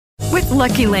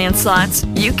Lucky Land Slots,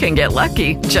 you can get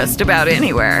lucky just about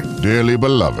anywhere. Dearly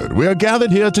beloved, we are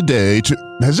gathered here today to...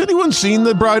 Has anyone seen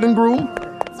the bride and groom?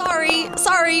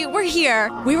 Sorry, we're here.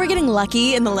 We were getting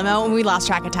lucky in the limo and we lost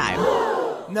track of time.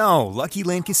 No, Lucky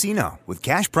Land Casino, with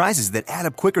cash prizes that add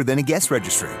up quicker than a guest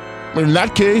registry. In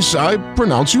that case, I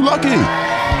pronounce you lucky.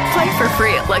 Play for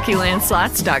free at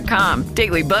LuckyLandSlots.com.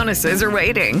 Daily bonuses are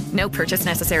waiting. No purchase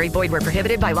necessary. Void where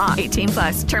prohibited by law.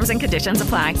 18+. Terms and conditions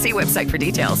apply. See website for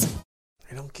details.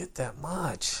 I don't get that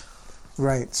much.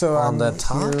 Right. So on that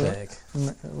topic,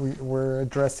 we're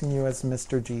addressing you as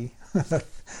Mr. G.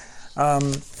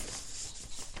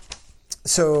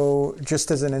 So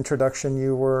just as an introduction,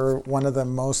 you were one of the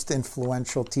most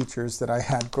influential teachers that I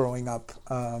had growing up,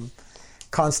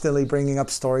 constantly bringing up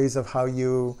stories of how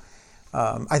you,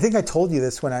 I think I told you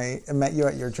this when I met you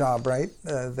at your job, right?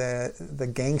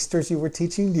 The gangsters you were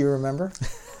teaching, do you remember?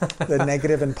 The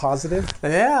negative and positive?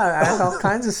 Yeah, I had all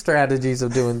kinds of strategies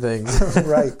of doing things.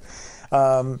 Right.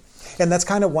 And that's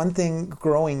kind of one thing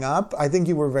growing up. I think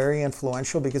you were very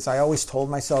influential because I always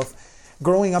told myself,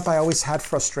 growing up, I always had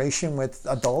frustration with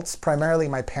adults, primarily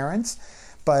my parents,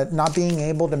 but not being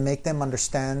able to make them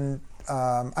understand,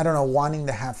 wanting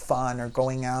to have fun or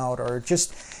going out or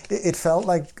just, it felt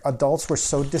like adults were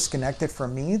so disconnected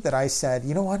from me that I said,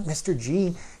 you know what, Mr.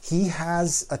 G, he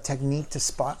has a technique to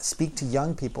speak to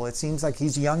young people. It seems like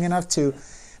he's young enough to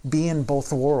be in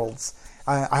both worlds.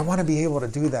 I want to be able to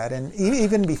do that. And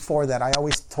even before that, I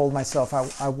always told myself,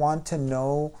 I want to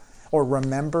know or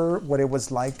remember what it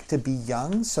was like to be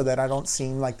young so that I don't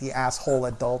seem like the asshole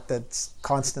adult that's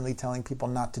constantly telling people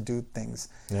not to do things.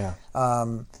 Yeah.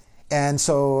 And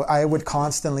so I would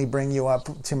constantly bring you up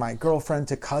to my girlfriend,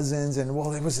 to cousins, and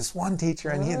well, there was this one teacher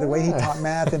and the way he taught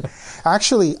math. And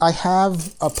actually, I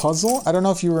have a puzzle. I don't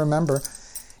know if you remember.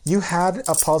 You had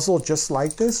a puzzle just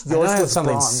like this. Yours was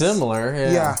something bronze. Similar.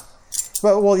 Yeah.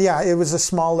 Well, yeah, it was a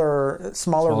smaller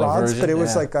rods, version, but it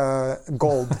was like a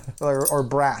gold or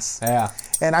brass. Yeah.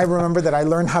 And I remember that I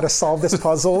learned how to solve this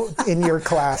puzzle in your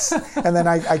class. And then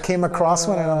I came across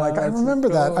one and I'm like, I remember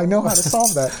that. I know how to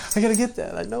solve that. I got to get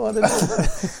that. I know how to do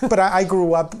that. But I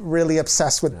grew up really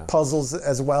obsessed with puzzles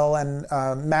as well. And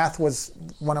math was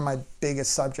one of my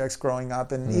biggest subjects growing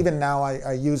up. And even now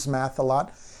I use math a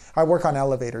lot. I work on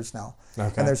elevators now.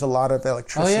 Okay. And there's a lot of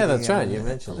electricity. Oh, yeah, that's right. You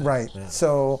mentioned that. Right. Yeah.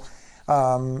 So...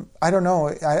 I don't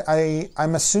know.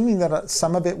 I'm assuming that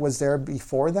some of it was there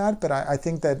before that, but I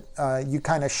think that you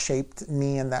kind of shaped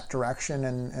me in that direction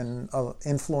and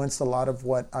influenced a lot of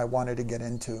what I wanted to get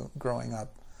into growing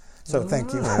up. So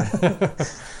thank you.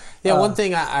 Yeah, one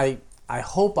thing I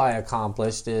hope I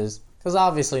accomplished is, because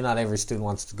obviously not every student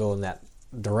wants to go in that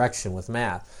direction with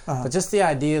math, but just the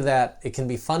idea that it can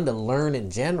be fun to learn in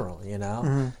general, you know?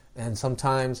 Mm-hmm. And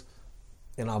sometimes...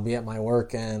 And I'll be at my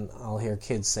work and I'll hear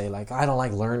kids say, like, I don't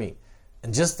like learning.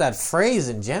 And just that phrase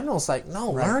in general is like,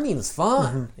 no, learning is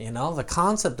fun. Mm-hmm. You know, the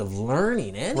concept of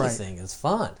learning anything is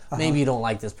fun. Maybe you don't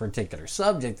like this particular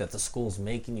subject that the school's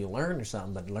making you learn or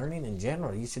something, but learning in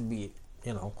general, you should be,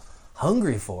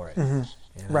 hungry for it. Mm-hmm.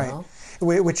 You know?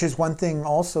 Right. Which is one thing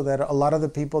also that a lot of the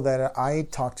people that I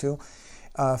talked to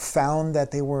found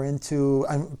that they were into...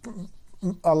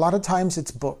 a lot of times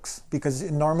it's books because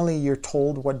normally you're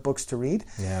told what books to read.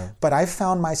 Yeah. But I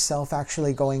found myself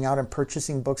actually going out and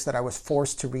purchasing books that I was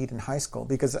forced to read in high school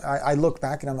because I look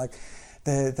back and I'm like,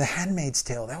 the Handmaid's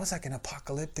Tale, that was like an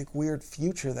apocalyptic weird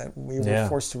future that we were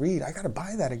forced to read. I got to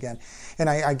buy that again. And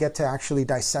I get to actually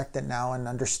dissect it now and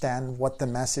understand what the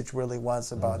message really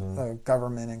was about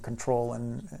government and control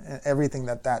and everything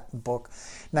that book,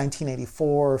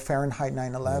 1984, Fahrenheit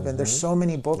 9/11. There's so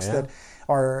many books that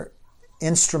are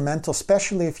instrumental,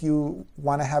 especially if you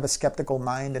want to have a skeptical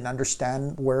mind and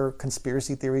understand where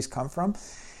conspiracy theories come from.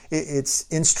 It's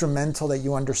instrumental that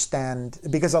you understand,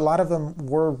 because a lot of them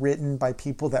were written by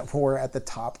people that were at the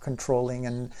top controlling,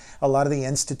 and a lot of the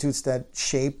institutes that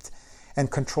shaped and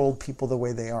controlled people the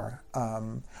way they are.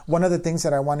 One of the things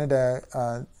that I wanted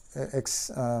to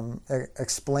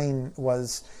explain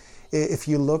was, if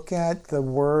you look at the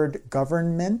word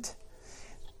government,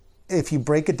 if you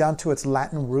break it down to its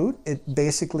Latin root, it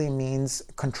basically means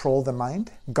control the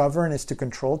mind. Govern is to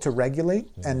control, to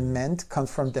regulate, and ment comes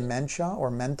from dementia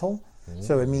or mental.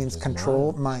 So it means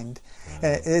control mind.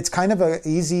 It's kind of an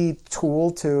easy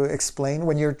tool to explain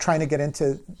when you're trying to get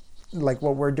into like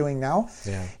what we're doing now.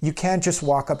 You can't just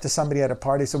walk up to somebody at a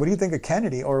party, so what do you think of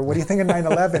Kennedy? Or what do you think of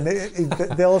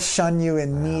 9/11? They'll shun you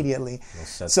immediately.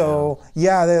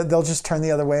 They'll just turn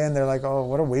the other way and they're like, oh,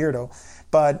 what a weirdo.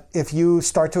 But if you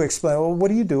start to explain, well, what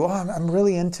do you do? Oh, I'm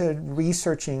really into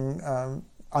researching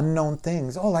unknown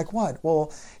things. Oh, like what?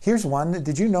 Well, here's one.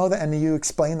 Did you know that? And you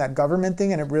explain that government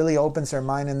thing, and it really opens their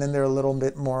mind, and then they're a little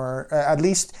bit more, at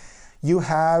least you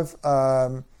have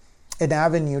an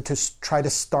avenue to try to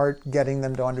start getting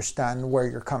them to understand where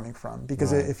you're coming from.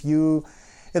 Because if you,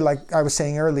 like I was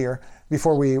saying earlier,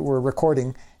 before we were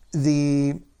recording,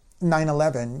 the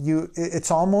 9/11, it's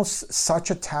almost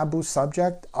such a taboo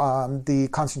subject. The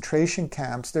concentration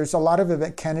camps, there's a lot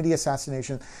of Kennedy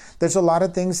assassination. There's a lot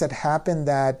of things that happen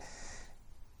that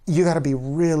you got to be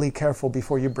really careful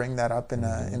before you bring that up in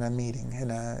a meeting,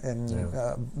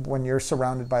 when you're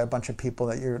surrounded by a bunch of people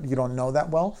that you don't know that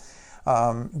well,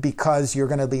 because you're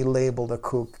going to be labeled a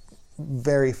kook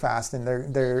very fast,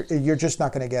 and you're just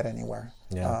not going to get anywhere.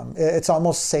 It's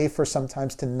almost safer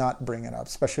sometimes to not bring it up,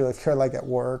 especially if you're like at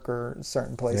work or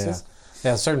certain places.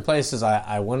 Certain places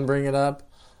I wouldn't bring it up,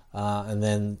 and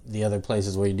then the other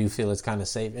places where you do feel it's kind of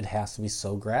safe, it has to be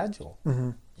so gradual.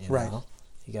 You know?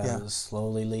 You got to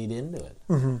slowly lead into it.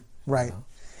 Right.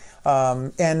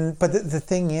 But the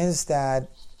thing is that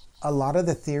a lot of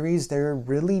the theories, they're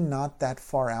really not that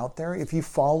far out there. If you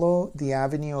follow the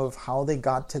avenue of how they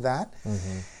got to that,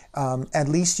 at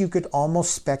least you could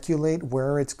almost speculate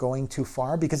where it's going too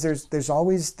far, because there's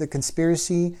always the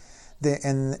conspiracy,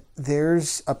 and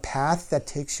there's a path that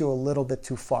takes you a little bit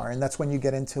too far. And that's when you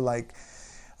get into like,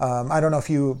 I don't know if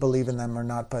you believe in them or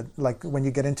not, but like when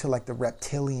you get into like the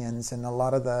reptilians and a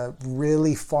lot of the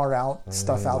really far out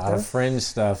stuff out there. A lot of fringe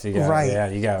stuff. You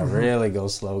got you got to really go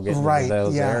slow getting into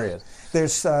those areas.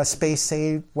 There's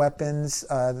space-age weapons,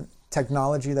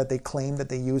 technology that they claim that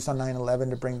they used on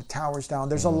 9/11 to bring the towers down.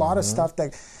 There's a lot of stuff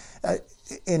that,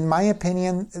 in my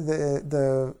opinion,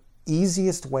 the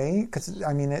easiest way, because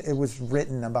I mean it was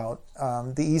written about,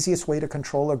 the easiest way to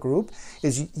control a group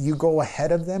is you go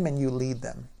ahead of them and you lead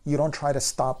them. You don't try to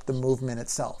stop the movement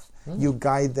itself. You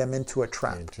guide them into a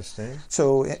trap. Interesting.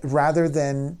 So rather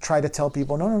than try to tell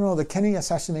people, no, the Kennedy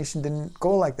assassination didn't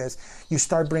go like this, you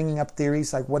start bringing up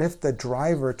theories like, what if the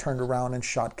driver turned around and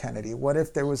shot Kennedy? What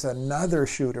if there was another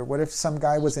shooter? What if some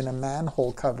guy was in a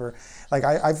manhole cover? Like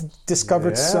I've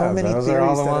discovered so many theories. Those are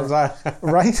all the ones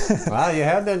right? Wow, you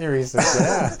have done your research,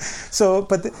 So,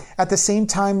 but at the same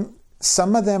time,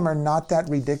 some of them are not that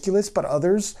ridiculous, but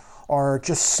others are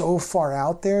just so far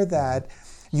out there that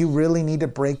you really need to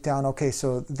break down, okay,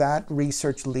 so that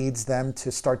research leads them to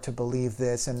start to believe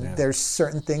this, and there's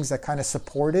certain things that kind of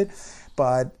support it,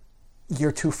 but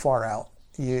you're too far out.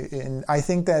 And I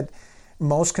think that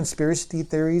most conspiracy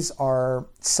theories are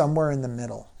somewhere in the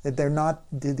middle. They're not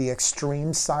the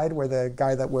extreme side where the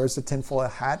guy that wears the tinfoil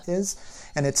hat is,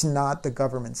 and it's not the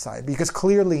government side. Because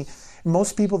clearly,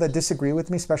 most people that disagree with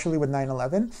me, especially with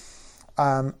 9/11,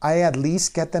 I at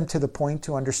least get them to the point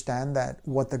to understand that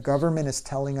what the government is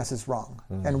telling us is wrong.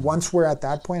 And once we're at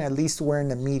that point, at least we're in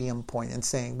the medium point and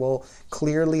saying, well,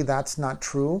 clearly that's not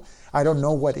true. I don't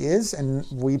know what is, and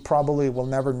we probably will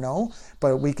never know,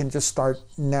 but we can just start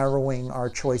narrowing our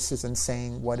choices and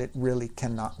saying what it really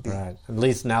cannot be. Right. At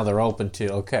least now they're open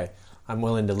to, okay, I'm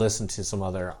willing to listen to some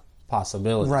other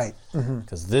possibilities. Right.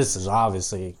 Because this has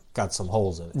obviously got some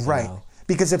holes in it. Right. You know?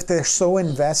 Because if they're so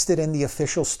invested in the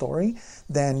official story,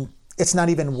 then it's not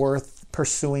even worth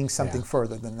pursuing something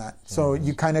further than that. So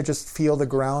you kind of just feel the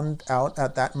ground out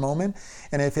at that moment.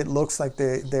 And if it looks like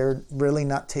they're really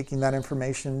not taking that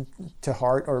information to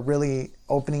heart or really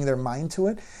opening their mind to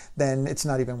it, then it's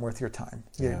not even worth your time.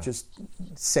 You just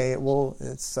say, well,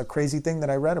 it's a crazy thing that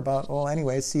I read about. Well,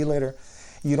 anyway, see you later.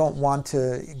 You don't want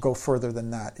to go further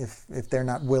than that if they're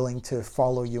not willing to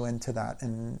follow you into that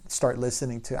and start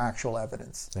listening to actual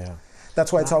evidence. Yeah.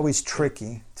 That's why it's always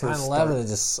tricky to 9/11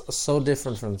 is just so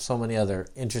different from so many other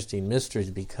interesting mysteries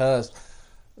because,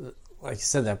 like you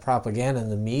said, that propaganda in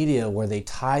the media where they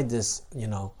tied this,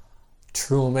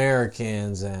 true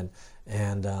Americans and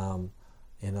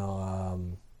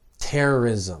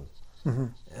terrorism.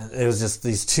 And it was just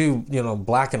these two,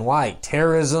 black and white,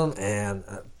 terrorism and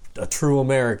a true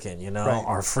American,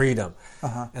 our freedom.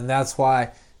 And that's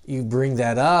why you bring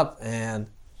that up, and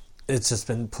it's just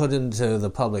been put into the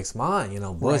public's mind.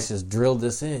 Bush has drilled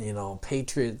this in,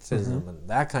 patriotism and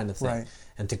that kind of thing. Right.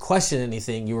 And to question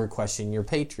anything, you were questioning your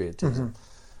patriotism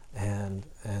and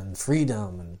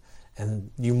freedom,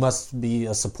 and you must be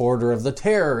a supporter of the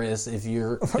terrorists. If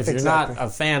you're not a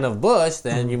fan of Bush,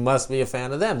 then you must be a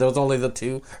fan of them. Those are only the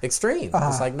two extremes.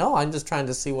 It's like, no, I'm just trying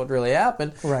to see what really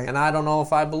happened, and I don't know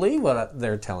if I believe what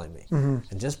they're telling me.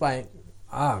 And just by,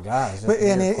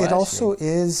 it also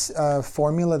is a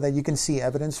formula that you can see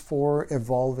evidence for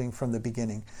evolving from the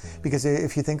beginning. Because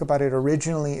if you think about it,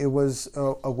 originally it was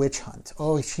a witch hunt.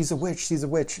 Oh, she's a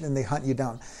witch, and they hunt you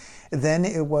down. Then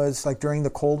it was like during the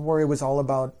Cold War, it was all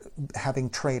about having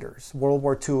traitors. World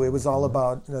War II, it was all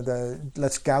about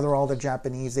let's gather all the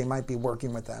Japanese, they might be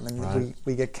working with them, and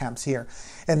we get camps here.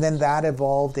 And then that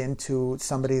evolved into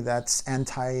somebody that's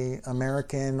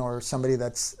anti-American or somebody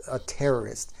that's a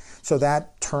terrorist. So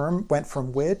that term went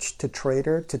from witch to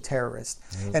traitor to terrorist.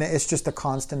 And it's just a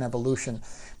constant evolution.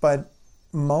 But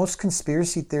most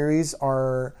conspiracy theories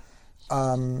are,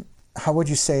 how would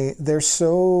you say,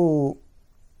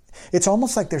 it's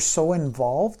almost like they're so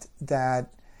involved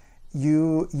that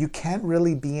you can't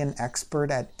really be an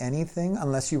expert at anything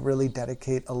unless you really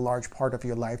dedicate a large part of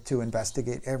your life to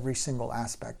investigate every single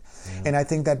aspect. And I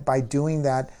think that by doing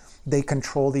that, they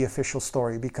control the official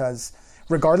story, because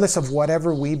regardless of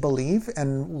whatever we believe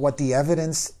and what the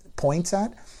evidence points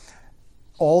at,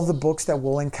 all the books that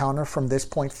we'll encounter from this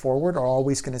point forward are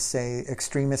always going to say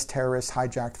extremist terrorists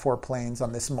hijacked 4 planes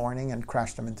on this morning and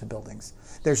crashed them into buildings.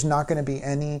 There's not going to be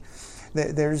any.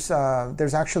 There's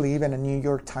actually even a New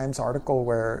York Times article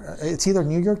where it's either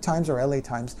New York Times or LA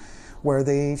Times, where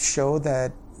they show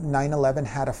that 9/11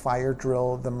 had a fire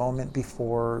drill the moment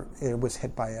before it was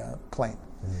hit by a plane.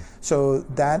 So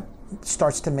that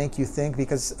starts to make you think,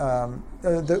 because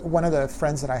one of the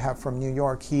friends that I have from New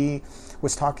York, he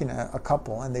was talking to a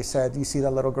couple, and they said, "You see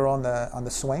that little girl on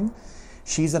the swing?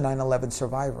 She's a 9/11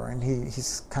 survivor." And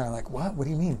he's kind of like, "What? What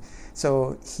do you mean?"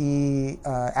 So he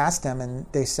asked them, and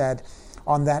they said,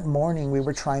 "On that morning, we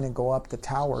were trying to go up the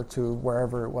tower to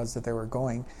wherever it was that they were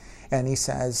going." And he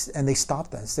says, and they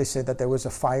stopped us. They said that there was a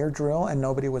fire drill and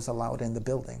nobody was allowed in the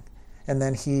building. And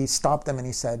then he stopped them and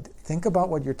he said, "Think about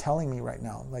what you're telling me right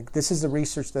now. Like, this is the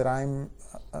research that I'm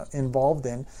involved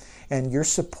in, and you're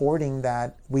supporting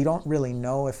that we don't really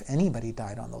know if anybody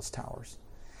died on those towers."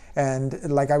 And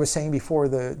like I was saying before,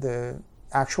 the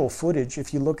actual footage,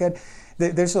 if you look at,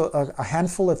 there's a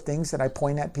handful of things that I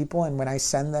point at people, and when I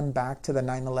send them back to the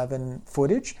 9/11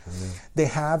 footage, they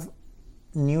have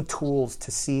new tools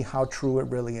to see how true it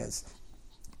really is.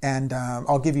 And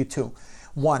I'll give you 2.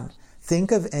 1,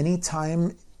 think of any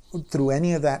time through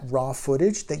any of that raw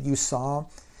footage that you saw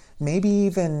maybe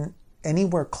even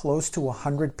anywhere close to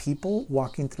 100 people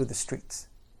walking through the streets.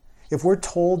 If we're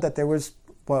told that there was,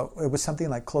 it was something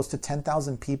like close to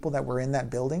 10,000 people that were in that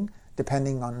building,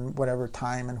 depending on whatever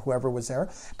time and whoever was there,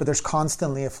 but there's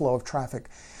constantly a flow of traffic.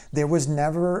 There was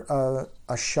never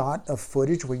a shot of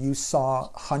footage where you saw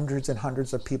hundreds and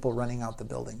hundreds of people running out the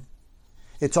building.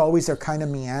 It's always they're kind of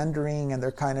meandering and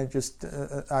they're kind of just,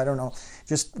 I don't know,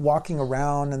 just walking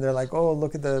around, and they're like, "Oh,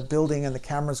 look at the building," and the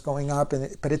camera's going up,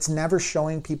 but it's never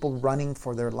showing people running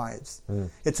for their lives.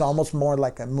 It's almost more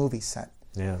like a movie set.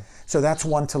 Yeah. So that's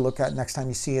one to look at next time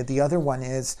you see it. The other one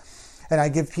is, and I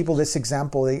give people this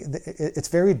example, it's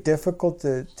very difficult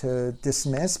to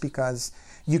dismiss, because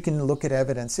you can look at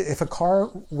evidence. If a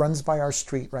car runs by our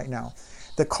street right now,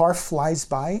 the car flies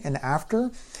by, and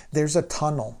after, there's a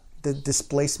tunnel, the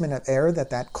displacement of air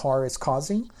that car is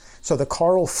causing. So the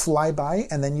car will fly by,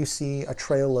 and then you see a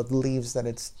trail of leaves that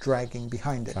it's dragging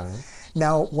behind it. Okay.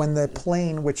 Now, when the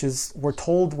plane, which is, we're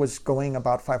told, was going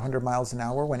about 500 miles an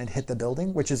hour when it hit the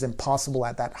building, which is impossible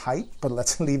at that height, but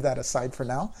let's leave that aside for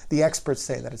now. The experts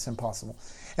say that it's impossible.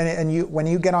 And when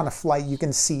you get on a flight, you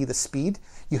can see the speed.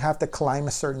 You have to climb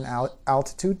a certain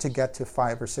altitude to get to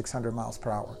 500 or 600 miles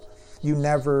per hour. You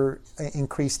never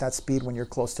increase that speed when you're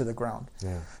close to the ground.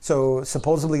 Yeah. So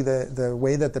supposedly the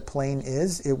way that the plane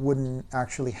is, it wouldn't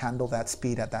actually handle that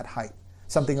speed at that height.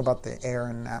 Something about the air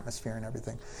and atmosphere and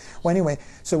everything. Well, anyway,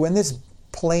 so when this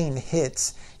plane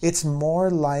hits, it's more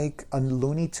like a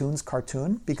Looney Tunes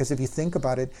cartoon, because if you think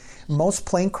about it, most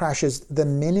plane crashes, the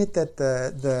minute that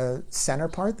the center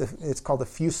part, it's called the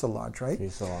fuselage, right?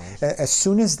 Fuselage. As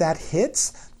soon as that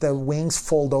hits, the wings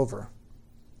fold over.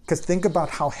 Because think about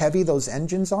how heavy those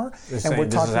engines are. And we're talking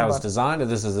this is how it's designed, or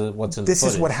this is what's in the footage?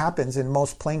 This is what happens in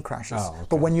most plane crashes. Oh, okay.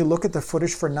 But when you look at the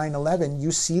footage for 9/11,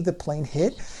 you see the plane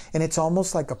hit, and it's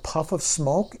almost like a puff of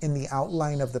smoke in the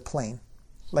outline of the plane.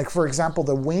 Like, for example,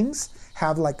 the wings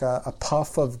have like a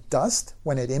puff of dust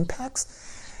when it impacts.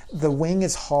 The wing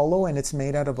is hollow, and it's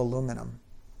made out of aluminum.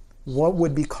 What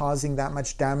would be causing that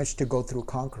much damage to go through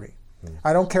concrete?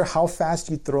 I don't care how fast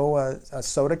you throw a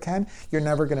soda can, you're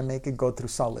never going to make it go through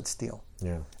solid steel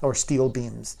or steel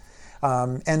beams.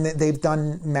 And they've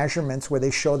done measurements where they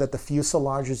show that the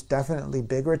fuselage is definitely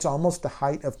bigger. It's almost the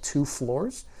height of 2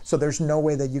 floors. So there's no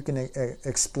way that you can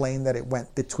explain that it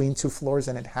went between 2 floors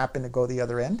and it happened to go the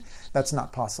other end. That's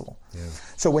not possible. Yeah.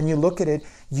 So when you look at it,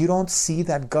 you don't see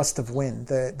that gust of wind.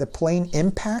 The plane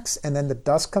impacts, and then the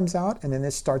dust comes out, and then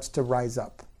it starts to rise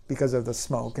up because of the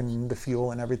smoke and the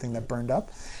fuel and everything that burned up.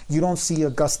 You don't see a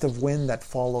gust of wind that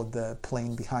followed the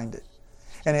plane behind it.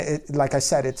 And it like I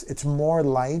said, it's more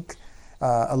like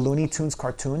a Looney Tunes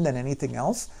cartoon than anything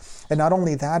else. And not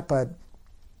only that, but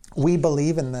we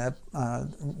believe in the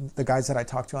guys that I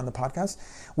talk to on the podcast,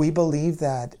 we believe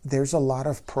that there's a lot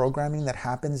of programming that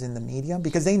happens in the media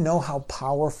because they know how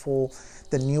powerful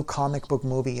the new comic book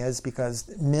movie is because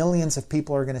millions of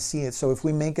people are going to see it. So if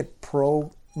we make it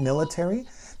pro-military,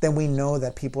 then we know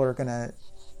that people are going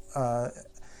to...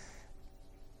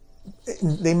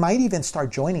 they might even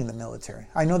start joining the military.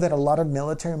 I know that a lot of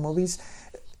military movies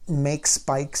make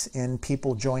spikes in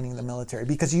people joining the military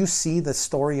because you see the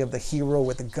story of the hero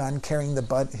with the gun carrying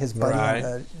his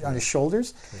buddy on his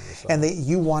shoulders, and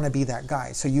you want to be that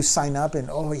guy. So you sign up and,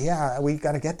 oh yeah, we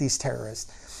got to get these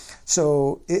terrorists.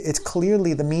 So it's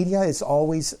clearly the media is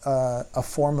always a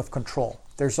form of control.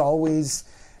 There's always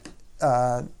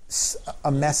a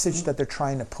message that they're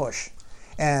trying to push.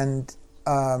 And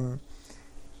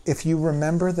if you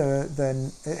remember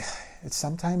it's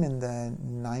sometime in the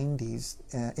 90s,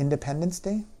 Independence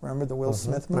Day. Remember the Will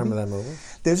Smith movie? Remember that movie?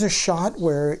 There's a shot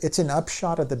where it's an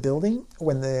upshot of the building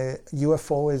when the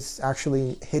UFO is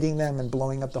actually hitting them and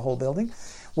blowing up the whole building.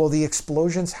 Well, the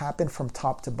explosions happen from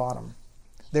top to bottom.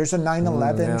 There's a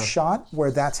 9/11 shot where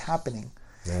that's happening.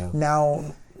 Yeah. Now,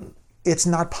 it's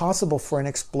not possible for an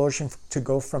explosion to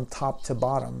go from top to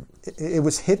bottom. It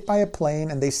was hit by a plane,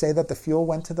 and they say that the fuel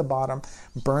went to the bottom,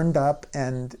 burned up,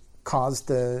 and caused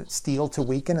the steel to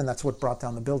weaken, and that's what brought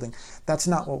down the building. That's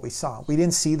not what we saw. We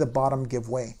didn't see the bottom give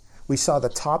way. We saw the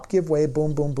top give way,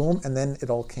 boom, boom, boom, and then it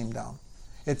all came down.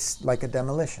 It's like a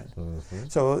demolition. Mm-hmm.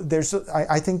 So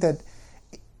I think that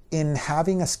in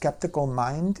having a skeptical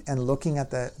mind and looking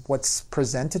at what's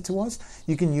presented to us,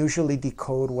 you can usually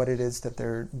decode what it is that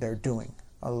they're doing.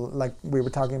 Like we were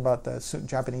talking about the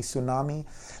Japanese tsunami.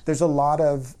 There's a lot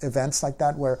of events like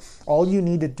that where all you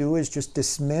need to do is just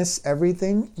dismiss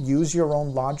everything, use your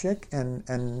own logic,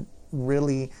 and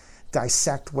really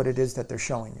dissect what it is that they're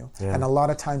showing you. Yeah. And a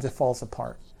lot of times it falls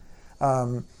apart.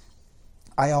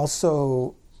 I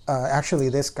also, actually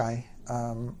this guy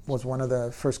was one of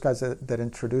the first guys that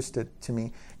introduced it to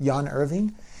me, Jan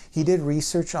Irving. He did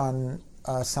research on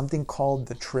something called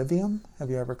the trivium.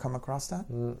 Have you ever come across that?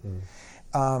 Mm-mm.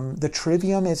 The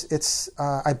trivium it's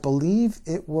I believe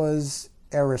it was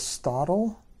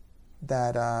Aristotle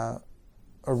that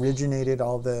originated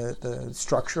all the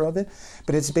structure of it,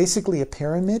 but it's basically a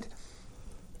pyramid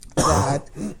that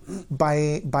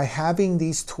by having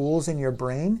these tools in your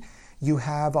brain, you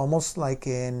have almost like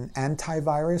an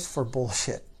antivirus for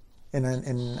bullshit. In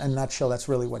a nutshell, that's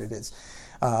really what it is.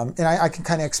 And I can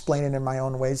kind of explain it in my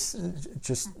own ways,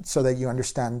 just so that you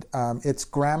understand. It's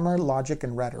grammar, logic,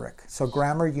 and rhetoric. So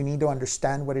grammar, you need to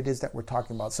understand what it is that we're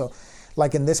talking about. So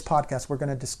like in this podcast, we're going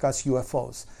to discuss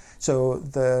UFOs. So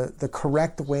the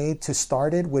correct way to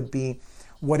start it would be,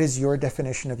 what is your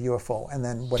definition of UFO? And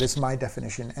then what is my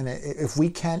definition? And if we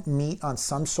can't meet on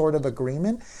some sort of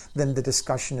agreement, then the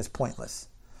discussion is pointless,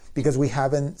 because we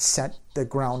haven't set the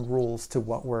ground rules to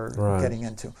what we're getting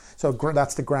into. So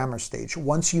that's the grammar stage.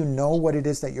 Once you know what it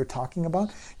is that you're talking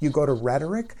about, you go to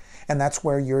rhetoric, and that's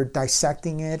where you're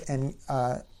dissecting it and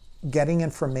getting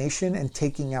information and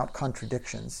taking out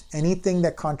contradictions. Anything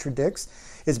that contradicts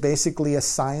is basically a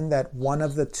sign that one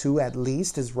of the two at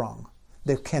least is wrong.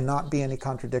 There cannot be any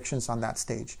contradictions on that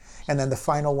stage. And then the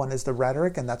final one is the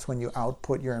rhetoric, and that's when you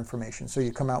output your information. So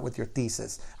you come out with your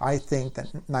thesis. I think that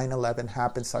 9/11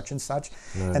 happened such and such,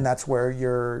 and that's where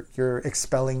you're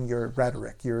expelling your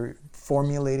rhetoric. You're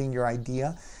formulating your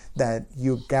idea that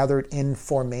you gathered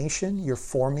information, you're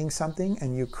forming something,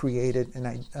 and you created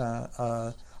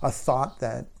a thought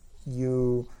that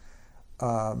you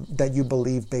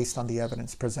believe based on the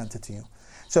evidence presented to you.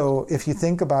 So if you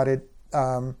think about it,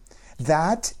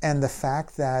 that and the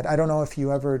fact that, I don't know if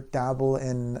you ever dabble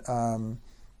in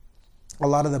a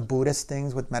lot of the Buddhist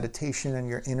things with meditation and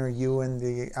your inner you and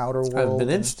the outer world. I've been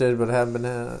interested, but haven't been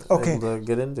able to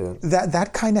get into it.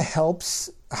 That kind of helps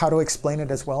how to explain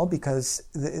it as well, because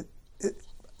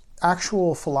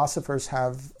actual philosophers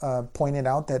have pointed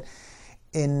out that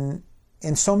in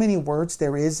so many words,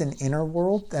 there is an inner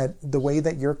world, that the way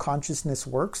that your consciousness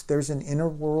works, there's an inner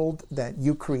world that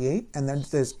you create, and then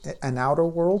there's an outer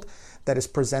world that is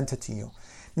presented to you.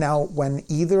 Now, when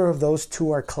either of those two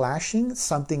are clashing,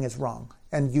 something is wrong.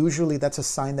 And usually that's a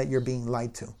sign that you're being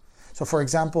lied to. So, for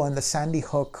example, in the Sandy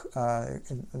Hook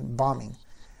bombing,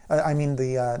 what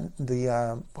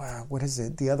is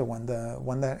it? The other one, the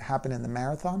one that happened in the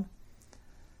marathon?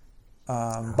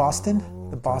 Boston?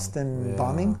 The Boston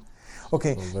bombing?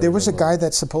 Okay, there was a guy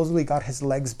that supposedly got his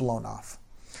legs blown off.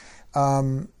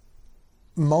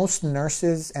 most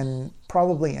nurses and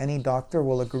probably any doctor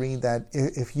will agree that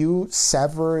if you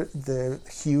sever the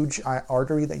huge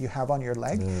artery that you have on your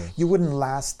leg, you wouldn't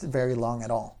last very long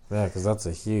at all. Yeah, because that's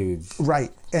a huge...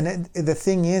 Right. And the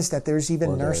thing is that there's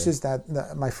even nurses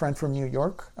that my friend from New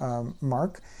York,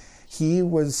 Mark, he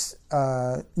was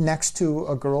next to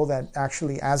a girl that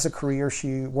actually, as a career,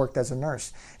 she worked as a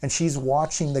nurse. And she's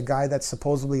watching the guy that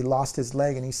supposedly lost his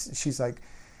leg. And she's like,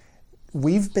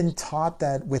 we've been taught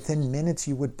that within minutes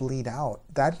you would bleed out.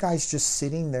 That guy's just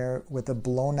sitting there with a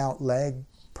blown out leg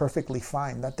perfectly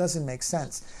fine. That doesn't make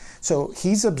sense. So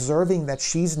he's observing that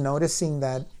she's noticing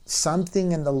that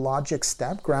something in the logic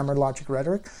step, grammar, logic,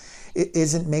 rhetoric, it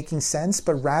isn't making sense,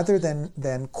 but rather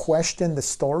than question the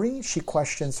story, she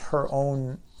questions her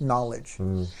own knowledge.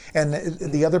 And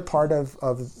the other part of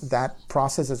that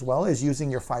process as well is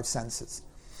using your 5 senses.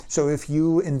 So if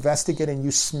you investigate and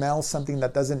you smell something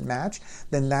that doesn't match,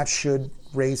 then that should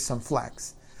raise some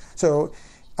flags. So,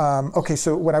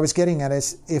 so what I was getting at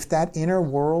is if that inner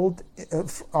world,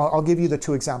 I'll give you the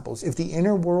 2 examples. If the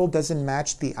inner world doesn't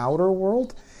match the outer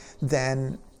world,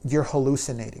 then you're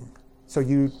hallucinating. So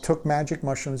you took magic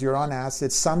mushrooms, you're on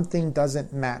acid, something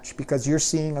doesn't match because you're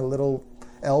seeing a little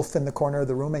elf in the corner of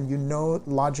the room and you know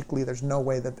logically there's no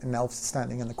way that an elf's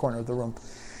standing in the corner of the room.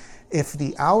 If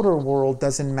the outer world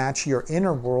doesn't match your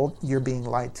inner world, you're being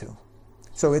lied to.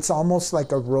 So it's almost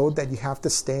like a road that you have to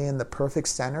stay in the perfect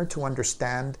center to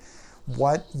understand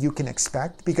what you can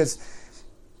expect, because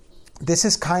this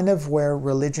is kind of where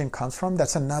religion comes from.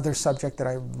 That's another subject that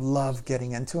I love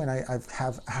getting into, and I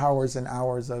have hours and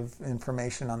hours of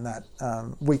information on that.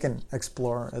 We can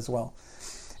explore as well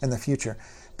in the future.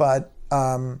 But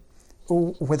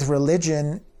with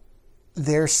religion,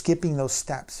 they're skipping those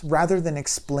steps. Rather than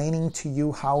explaining to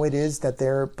you how it is that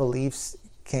their beliefs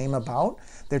came about,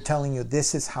 they're telling you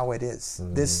this is how it is.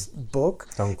 This book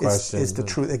is the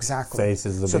truth. Exactly. Faith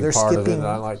is the big part of it. And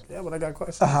I'm like, yeah, but I got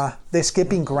questions. They're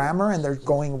skipping grammar and they're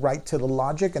going right to the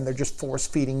logic, and they're just force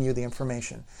feeding you the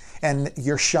information. And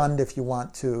you're shunned if you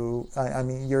want to.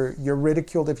 You're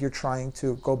ridiculed if you're trying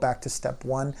to go back to step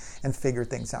 1 and figure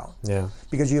things out. Yeah.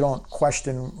 Because you don't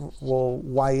question, well,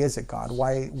 why is it God?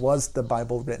 Why was the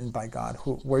Bible written by God?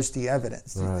 Where's the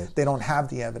evidence? Right. They don't have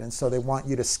the evidence, so they want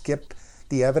you to skip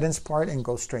the evidence part and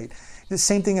go straight. The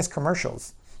same thing as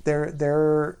commercials.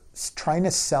 They're trying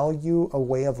to sell you a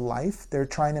way of life. They're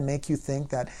trying to make you think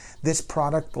that this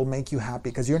product will make you happy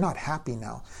because you're not happy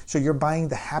now. So you're buying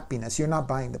the happiness. You're not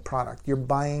buying the product. You're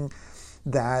buying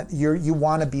that you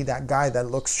want to be that guy that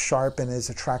looks sharp and is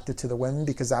attracted to the women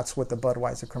because that's what the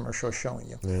Budweiser commercial is showing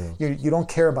you. Yeah. You don't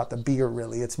care about the beer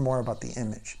really. It's more about the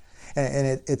image.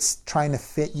 And it's trying to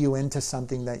fit you into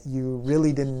something that you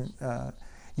really didn't...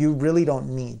 you really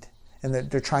don't need. And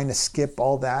they're trying to skip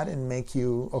all that and make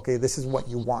you, okay, this is what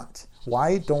you want.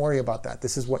 Why? Don't worry about that.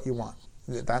 This is what you want.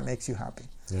 That makes you happy.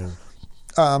 Yeah.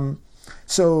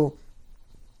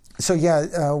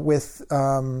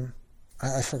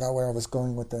 I forgot where I was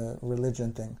going with the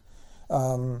religion thing.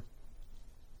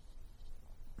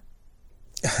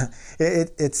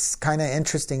 It's kind of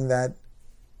interesting that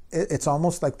it's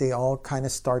almost like they all kind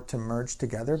of start to merge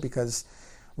together because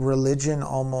religion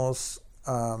almost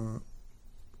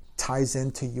ties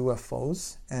into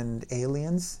UFOs and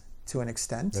aliens to an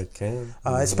extent. It can.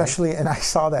 Especially, and I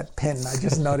saw that pin. I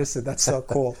just noticed it. That's so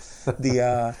cool.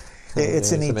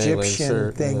 It's an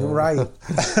Egyptian thing, right?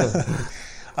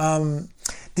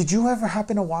 Did you ever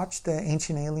happen to watch the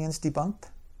Ancient Aliens Debunked?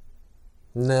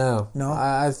 No.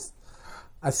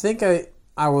 I think I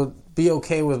would be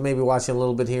okay with maybe watching a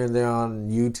little bit here and there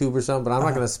on YouTube or something, but I'm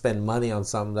not going to spend money on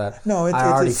something that I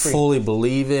already fully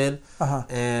believe in.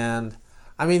 And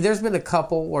I mean, there's been a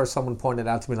couple where someone pointed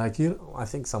out to me, like, I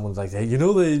think someone's like, hey, they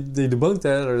debunked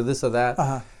that or this or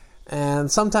that. And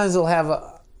sometimes they'll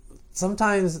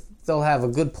have a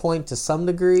good point to some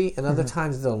degree, and other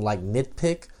times they'll like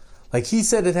nitpick. Like he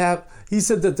said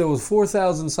that there was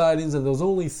 4,000 sightings and there was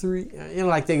only 3.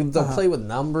 Like they'll play with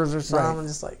numbers or something. Right. And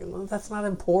just like, well, that's not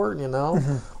important,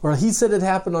 Or he said it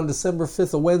happened on December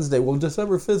 5th, a Wednesday. Well,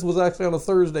 December 5th was actually on a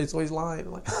Thursday, so he's lying.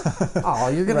 I'm like, oh,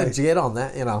 you're gonna get on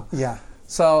that, Yeah.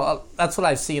 So that's what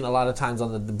I've seen a lot of times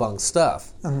on the debunked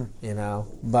stuff,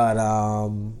 But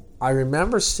I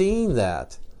remember seeing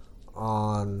that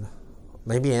on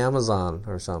maybe Amazon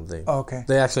or something. Okay.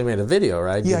 They actually made a video,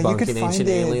 right? Yeah, Debunking you could find ancient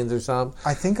aliens or something.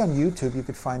 I think on YouTube you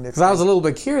could find it. Because I was a little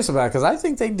bit curious about it, because I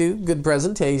think they do good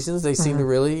presentations. They seem to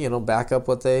really, back up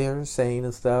what they are saying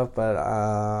and stuff. But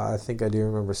I think I do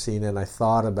remember seeing it, and I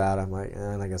thought about it. I'm like,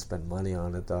 I'm not going to spend money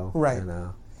on it, though. Right.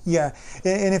 Yeah,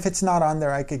 and if it's not on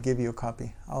there, I could give you a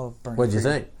copy. I'll burn it. What'd you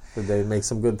think? Did they make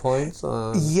some good points?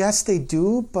 Yes, they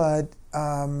do, but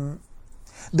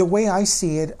the way I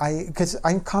see it, because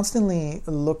I'm constantly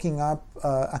looking up,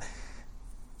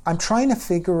 I'm trying to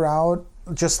figure out,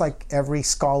 just like every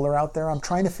scholar out there, I'm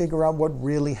trying to figure out what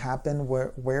really happened.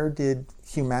 Where did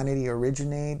humanity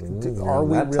originate? Are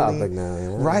we that really topic now?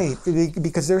 Yeah. Right?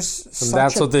 Because there's And such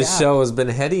that's a what this gap. show has been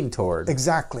heading toward.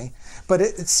 Exactly. But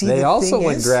they the also thing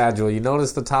went is, gradual. You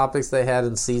notice the topics they had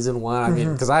in season 1. I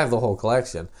mean, because I have the whole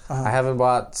collection. I haven't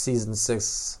bought season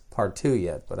 6 part 2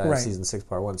 yet, but I have season 6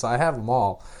 part 1, so I have them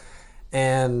all.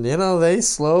 And they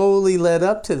slowly led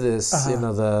up to this.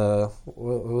 What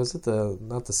was it?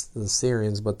 Not the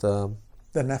Syrians, but the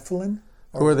Nephilim.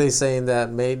 Who are they saying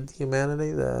that made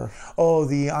humanity? The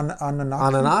Anunnaki.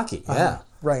 Anunnaki. Yeah.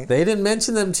 Right. They didn't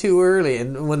mention them too early,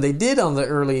 and when they did on the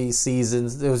early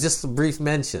seasons, it was just a brief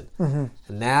mention. And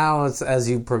now, as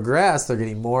you progress, they're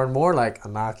getting more and more like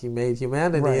Anunnaki made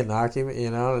humanity. Right. Anunnaki, and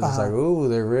it's like, ooh,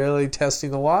 they're really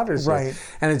testing the waters. Right. Here.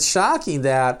 And it's shocking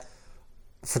that.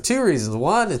 For 2 reasons.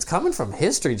 One, it's coming from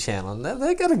History Channel, and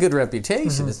they got a good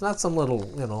reputation. It's not some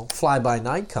little,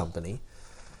 fly-by-night company.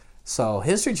 So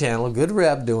History Channel, good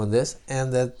rep doing this,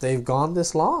 and that they've gone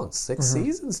this long, 6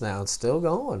 seasons now. It's still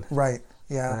going. Right.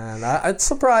 Yeah. And it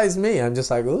surprised me. I'm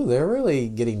just like, ooh, they're really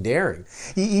getting daring.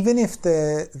 Even if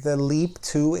the leap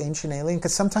to ancient alien,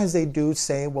 because sometimes they do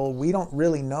say, well, we don't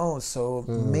really know, so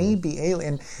maybe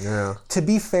alien. Yeah. To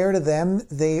be fair to them,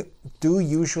 they do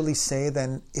usually say,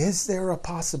 then, is there a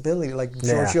possibility? Like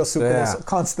Giorgio Tsoukalos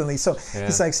constantly. So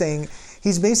he's like saying,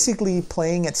 he's basically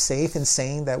playing it safe and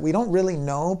saying that we don't really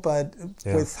know, but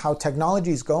with how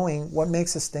technology is going, what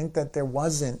makes us think that there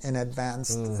wasn't an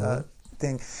advanced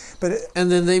thing?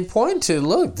 And then they point to,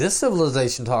 look, this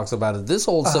civilization talks about it. This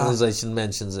old civilization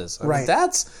mentions this. I mean,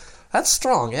 that's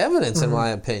strong evidence, in my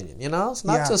opinion. It's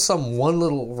not just some one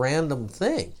little random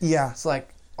thing. Yeah. It's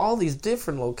like all these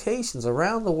different locations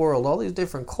around the world, all these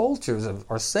different cultures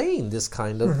are saying this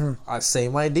kind of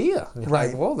same idea. You're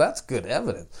like, well, that's good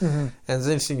evidence. And it's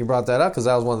interesting you brought that up, because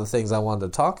that was one of the things I wanted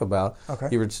to talk about. Okay.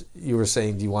 You were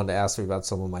saying you wanted to ask me about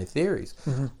some of my theories.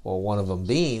 Well, one of them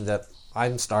being that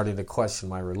I'm starting to question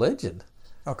my religion.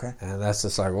 Okay. And that's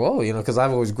just like, whoa, because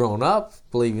I've always grown up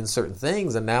believing certain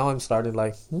things, and now I'm starting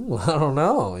like, I don't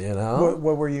know,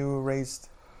 What were you raised?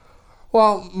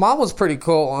 Well, Mom was pretty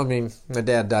cool. I mean, my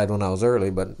dad died when I was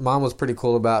early, but Mom was pretty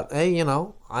cool about, hey,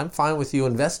 I'm fine with you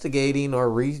investigating or,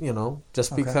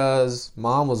 just because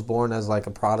Mom was born as like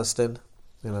a Protestant,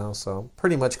 so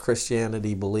pretty much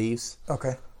Christianity beliefs.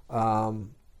 Okay.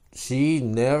 She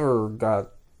never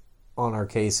got on our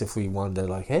case if we wanted to,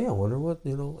 like, hey, I wonder what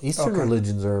Eastern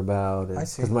religions are about. I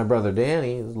see. Because my brother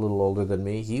Danny is a little older than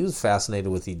me. He was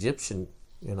fascinated with Egyptian,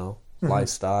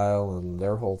 lifestyle and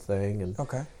their whole thing.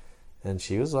 And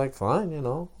she was like, fine,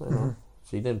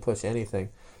 She didn't push anything.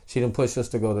 She didn't push us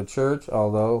to go to church,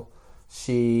 although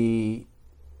she,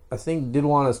 I think, did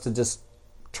want us to just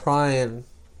try and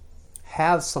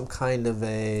have some kind of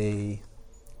a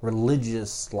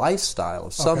religious lifestyle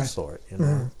of some sort,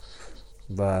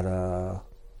 But,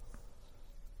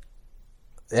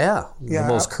 the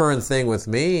most current thing with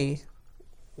me,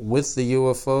 with the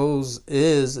UFOs,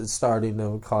 is it's starting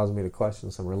to cause me to question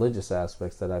some religious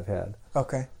aspects that I've had.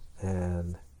 Okay.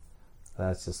 And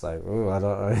that's just like, ooh, I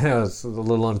don't, it's a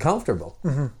little uncomfortable,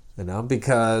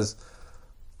 because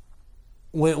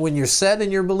when you're set in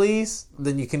your beliefs,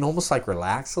 then you can almost like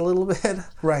relax a little bit.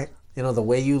 Right. The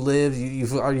way you live,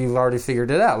 you've already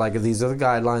figured it out. Like, these are the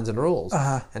guidelines and rules.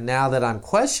 And now that I'm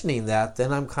questioning that,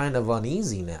 then I'm kind of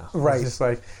uneasy now. Right. I'm just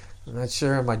like, I'm not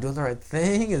sure. Am I doing the right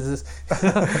thing? Is this,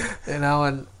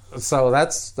 And so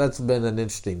that's been an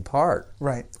interesting part.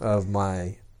 Right. Of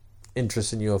my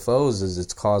interest in UFOs, is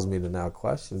it's caused me to now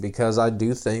question, because I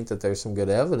do think that there's some good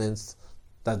evidence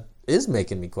that is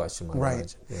making me question my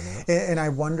religion. And I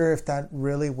wonder if that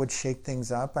really would shake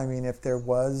things up. I mean, if there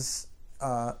was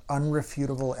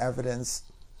unrefutable evidence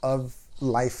of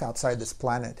life outside this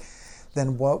planet,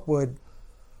 then what would...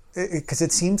 Because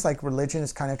it seems like religion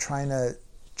is kind of trying to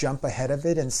jump ahead of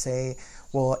it and say,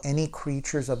 well, any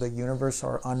creatures of the universe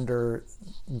are under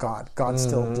God. God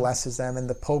still blesses them, and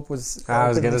the Pope was... I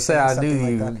was going to say, I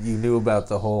knew you knew about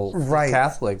the whole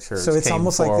Catholic Church. So it's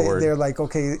almost forward. like they're like,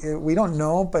 okay, we don't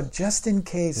know, but just in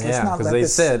case, let's not let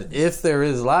this... because they said, if there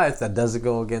is life, that doesn't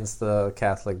go against the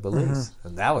Catholic beliefs.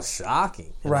 And that was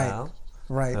shocking, you know?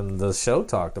 Right. And the show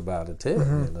talked about it, too.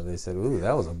 They said, ooh,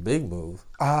 that was a big move.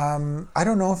 I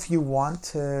don't know if you want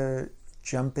to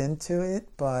jump into it,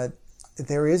 but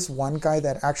there is one guy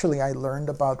that actually I learned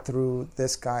about through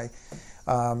this guy.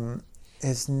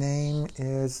 His name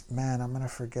is, I'm going to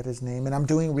forget his name, and I'm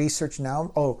doing research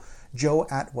now. Oh, Joe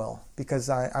Atwell, because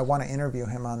I want to interview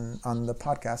him on the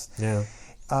podcast. Yeah.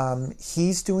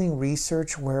 He's doing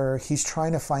research where he's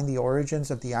trying to find the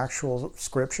origins of the actual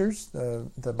scriptures,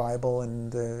 the Bible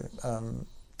and the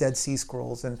Dead Sea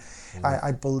Scrolls. And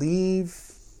I believe,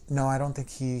 no, I don't think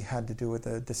he had to do with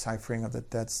the deciphering of the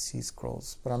Dead Sea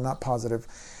Scrolls, but I'm not positive.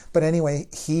 But anyway,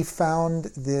 he found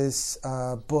this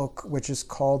book which is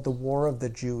called The War of the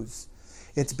Jews.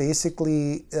 It's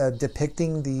basically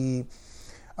depicting the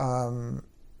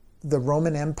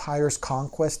Roman Empire's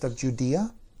conquest of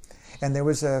Judea. And there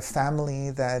was a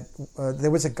family that,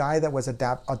 there was a guy that was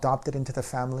adopted into the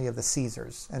family of the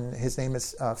Caesars, and his name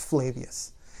is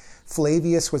Flavius.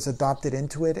 Flavius was adopted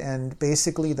into it, and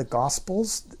basically the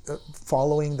Gospels,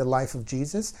 following the life of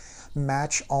Jesus,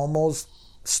 match almost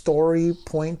story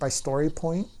point by story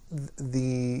point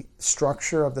the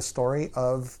structure of the story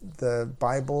of the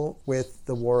Bible with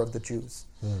the War of the Jews.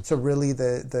 So really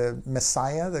the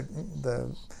Messiah,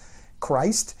 the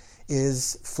Christ,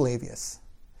 is Flavius.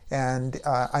 And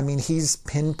I mean, he's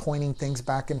pinpointing things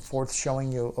back and forth,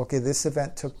 showing you, okay, this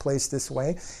event took place this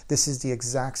way. This is the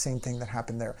exact same thing that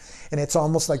happened there. And it's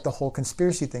almost like the whole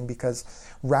conspiracy thing, because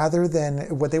rather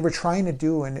than what they were trying to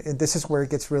do, and this is where it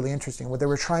gets really interesting, what they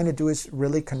were trying to do is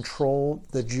really control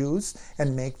the Jews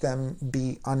and make them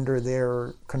be under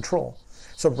their control.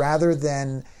 So rather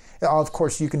than, of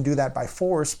course, you can do that by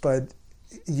force, but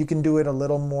you can do it a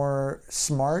little more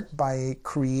smart by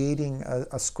creating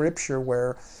a scripture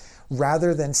where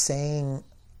rather than saying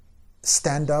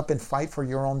stand up and fight for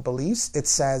your own beliefs, it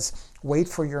says wait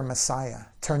for your Messiah,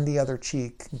 turn the other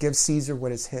cheek, give Caesar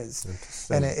what is his.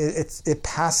 And it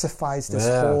pacifies this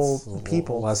whole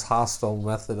people. Less hostile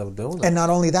method of doing it. And not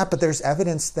only that, but there's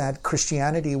evidence that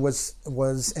Christianity was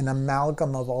an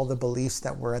amalgam of all the beliefs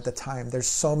that were at the time. There's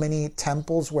so many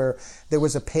temples where there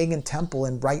was a pagan temple,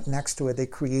 and right next to it they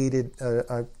created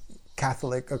a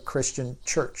Christian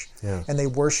church. And they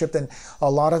worshipped, and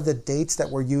a lot of the dates that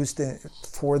were used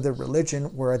for the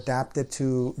religion were adapted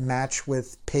to match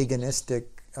with paganistic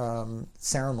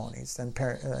ceremonies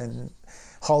and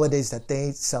holidays that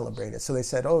they celebrated. So they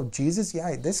said, oh, Jesus,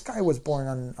 yeah, this guy was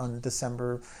born on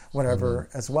December whatever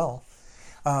as well.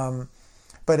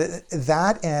 But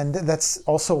that's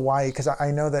also why, because I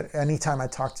know that anytime I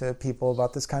talk to people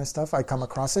about this kind of stuff, I come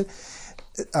across it.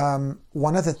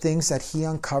 One of the things that he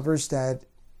uncovers that,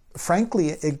 frankly,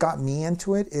 it got me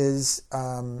into it is,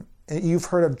 you've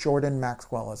heard of Jordan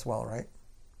Maxwell as well, right?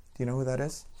 Do you know who that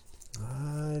is?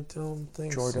 I don't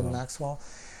think Jordan Maxwell.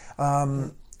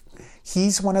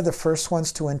 He's one of the first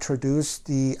ones to introduce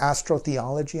the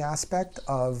astrotheology aspect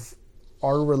of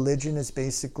our religion is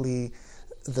basically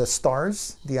the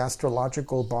stars, the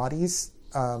astrological bodies,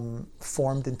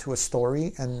 formed into a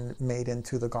story and made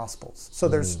into the Gospels. So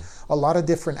there's a lot of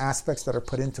different aspects that are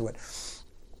put into it.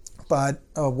 But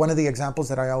one of the examples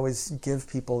that I always give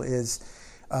people is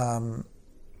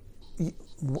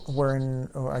we're in.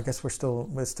 I guess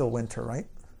it's still winter, right?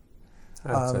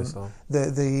 I'd say so.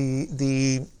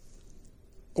 The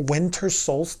winter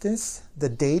solstice, the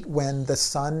date when the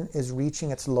sun is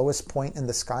reaching its lowest point in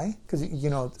the sky, because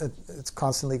it's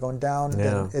constantly going down,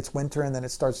 then it's winter, and then it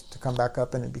starts to come back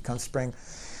up and it becomes spring.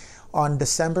 On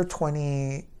December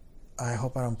 20, I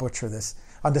hope I don't butcher this,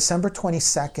 on December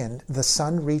 22nd, the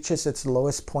sun reaches its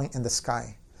lowest point in the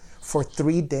sky. For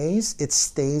 3 days, it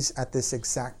stays at this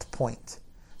exact point.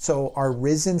 So our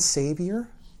risen Savior,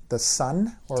 the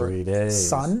sun, or 3 days.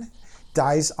 sun,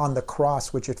 dies on the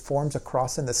cross, which it forms a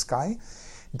cross in the sky,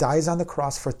 dies on the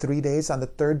cross for 3 days. On the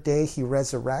third day, he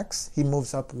resurrects. He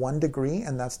moves up 1 degree,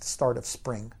 and that's the start of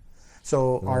spring.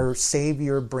 So our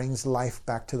Savior brings life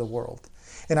back to the world.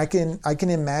 And I can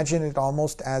imagine it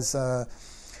almost as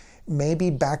maybe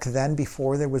back then,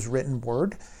 before there was written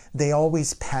word, they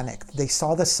always panicked. They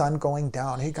saw the sun going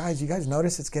down. Hey guys, you guys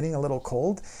notice it's getting a little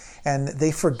cold? And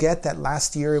they forget that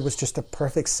last year it was just a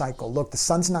perfect cycle. Look, the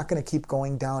sun's not going to keep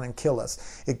going down and kill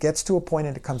us. It gets to a point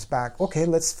and it comes back. Okay,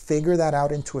 let's figure that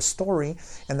out into a story,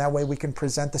 and that way we can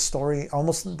present the story.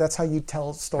 Almost, that's how you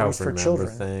tell stories for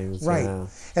children. Things, right. Yeah.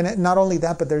 And not only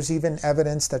that, but there's even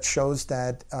evidence that shows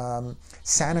that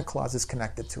Santa Claus is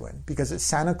connected to it, because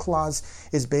Santa Claus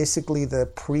is basically the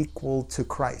prequel to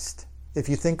Christ. If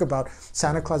you think about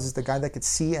Santa Claus is the guy that could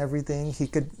see everything, he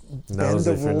could bend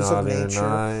the rules of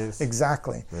nature.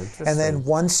 Exactly. And then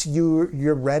once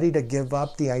you're ready to give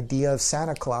up the idea of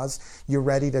Santa Claus, you're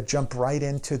ready to jump right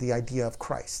into the idea of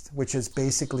Christ, which is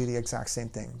basically the exact same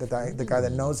thing. The guy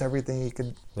that knows everything, he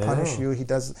could punish you. He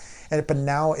does, but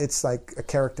now it's like a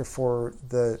character for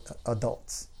the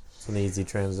adults. It's an easy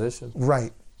transition.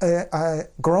 Right.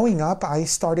 Growing up, I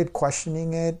started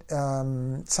questioning it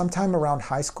sometime around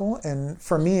high school, and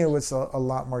for me, it was a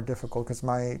lot more difficult because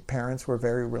my parents were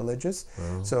very religious.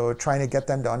 So trying to get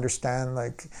them to understand,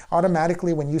 like,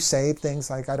 automatically when you say things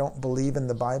like "I don't believe in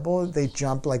the Bible," they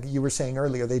jump, like you were saying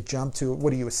earlier, they jump to,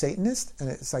 "What are you, a Satanist?" And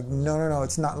it's like, no,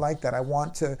 it's not like that. I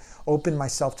want to open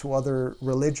myself to other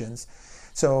religions.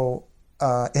 So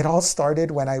it all started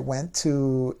when I went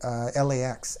to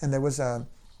LAX, and there was a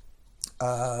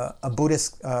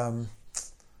Buddhist,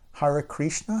 Hare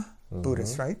Krishna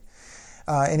Buddhist, right?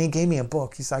 And he gave me a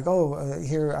book. He's like,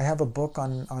 here, I have a book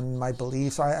on my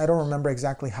beliefs. I don't remember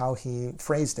exactly how he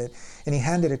phrased it. And he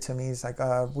handed it to me. He's like,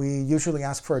 we usually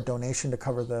ask for a donation to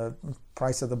cover the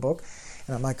price of the book.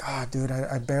 And I'm like, dude,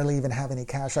 I barely even have any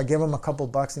cash. I give him a couple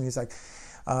bucks, and he's like,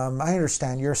 I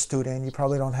understand, you're a student, you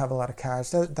probably don't have a lot of cash.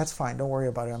 That's fine, don't worry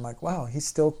about it. I'm like, wow, he's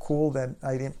still cool that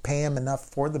I didn't pay him enough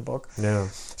for the book. Yeah.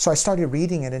 So I started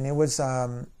reading it, and it was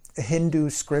Hindu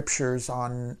scriptures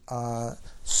on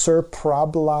Sir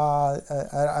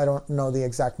Prabhupada. I don't know the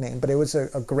exact name, but it was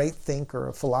a great thinker,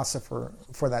 a philosopher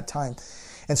for that time.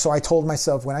 And so I told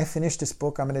myself, when I finish this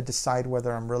book, I'm going to decide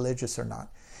whether I'm religious or not.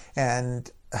 And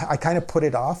I kind of put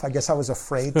it off. I guess I was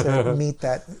afraid to meet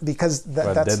that, because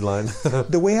that's deadline.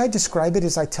 The way I describe it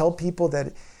is, I tell people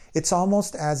that it's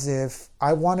almost as if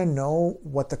I want to know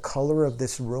what the color of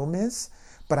this room is,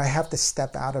 but I have to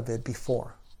step out of it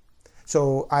before.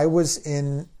 So I was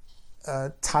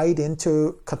tied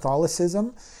into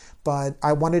Catholicism, but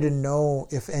I wanted to know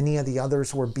if any of the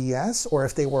others were BS or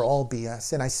if they were all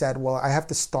BS. And I said, well, I have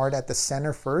to start at the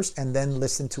center first and then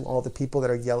listen to all the people that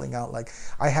are yelling out like,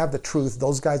 I have the truth,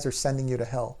 those guys are sending you to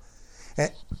hell.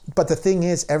 But the thing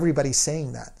is, everybody's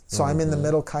saying that. So I'm in the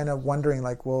middle kind of wondering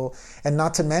like, well, and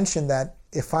not to mention that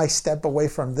if I step away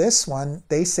from this one,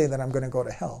 they say that I'm going to go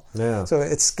to hell. Yeah. So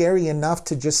it's scary enough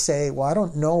to just say, well, I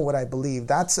don't know what I believe.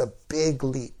 That's a big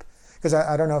leap. Because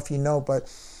I don't know if you know,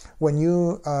 but when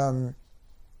you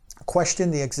question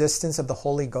the existence of the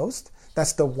Holy Ghost,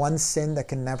 that's the one sin that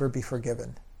can never be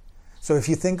forgiven. So if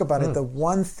you think about it, the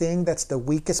one thing that's the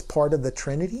weakest part of the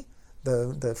Trinity,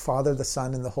 the Father, the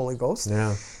Son, and the Holy Ghost,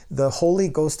 the Holy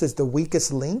Ghost is the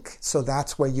weakest link, so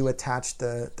that's where you attach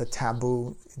the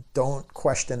taboo. Don't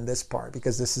question this part,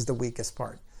 because this is the weakest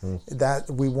part. That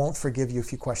we won't forgive you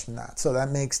if you question that. So that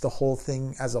makes the whole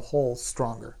thing as a whole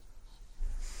stronger.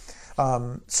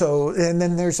 And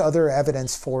then there's other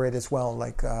evidence for it as well.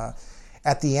 Like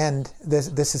at the end,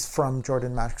 this is from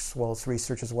Jordan Maxwell's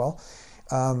research as well.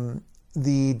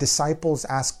 The disciples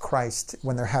ask Christ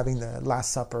when they're having the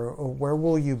Last Supper, where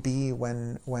will you be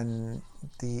when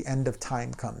the end of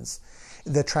time comes?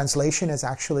 The translation is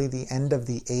actually the end of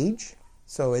the age.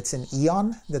 So it's an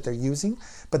eon that they're using,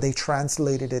 but they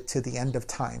translated it to the end of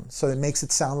time. So it makes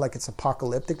it sound like it's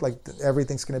apocalyptic, like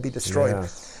everything's going to be destroyed. Yeah.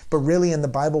 But really in the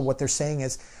Bible, what they're saying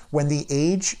is when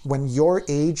your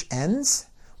age ends,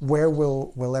 where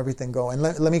will everything go? And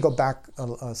let me go back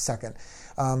a second.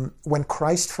 When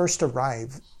Christ first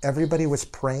arrived, everybody was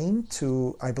praying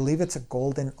to, I believe it's a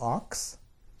golden ox.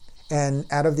 And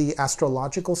out of the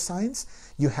astrological signs,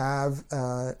 you have,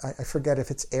 I forget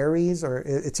if it's Aries or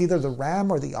it's either the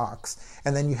ram or the ox.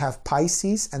 And then you have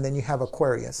Pisces, and then you have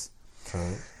Aquarius.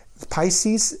 Right.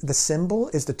 Pisces, the symbol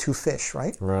is the two fish,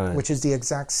 right? Right. Which is the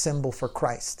exact symbol for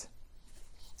Christ.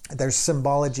 There's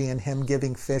symbology in him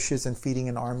giving fishes and feeding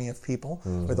an army of people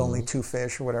with only two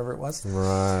fish or whatever it was.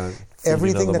 Right.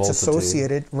 Everything that's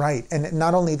associated, right. And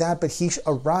not only that, but he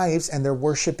arrives and they're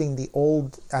worshiping the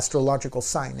old astrological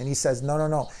sign. And he says,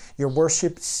 no. You're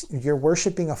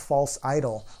worshiping a false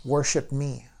idol. Worship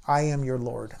me. I am your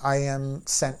Lord. I am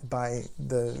sent by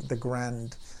the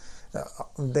grand...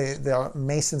 the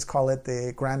Masons call it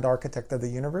the grand architect of the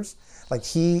universe. Like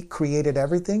he created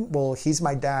everything. Well, he's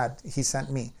my dad. He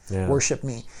sent me. Yeah. Worship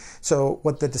me. So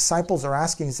what the disciples are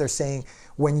asking is they're saying,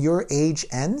 when your age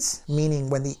ends, meaning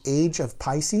when the age of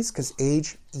Pisces, because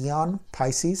age, eon,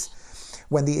 Pisces,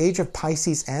 when the age of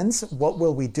Pisces ends, what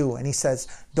will we do? And he says,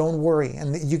 don't worry.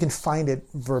 And you can find it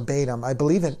verbatim. I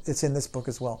believe it's in this book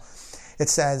as well. It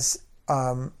says,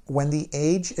 when the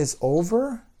age is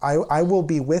over, I will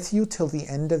be with you till the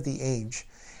end of the age.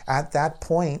 At that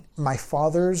point, my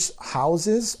Father's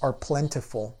houses are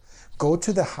plentiful. Go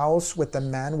to the house with the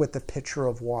man with the pitcher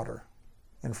of water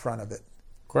in front of it.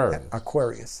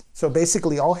 Aquarius. So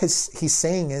basically all he's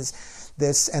saying is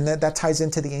this, and that ties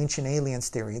into the ancient aliens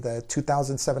theory, the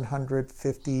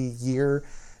 2,750 year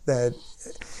that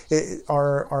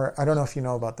are I don't know if you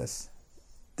know about this.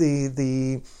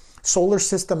 The solar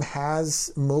system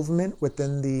has movement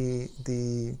within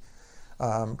the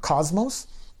cosmos,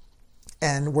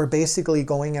 And we're basically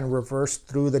going in reverse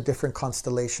through the different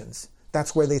constellations.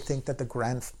 That's where they think that the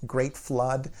Great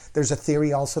Flood. There's a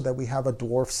theory also that we have a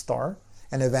dwarf star,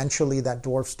 and eventually that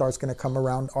dwarf star is going to come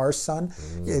around our sun.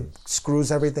 It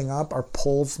screws everything up. Our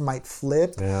poles might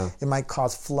flip. Yeah. It might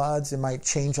cause floods. It might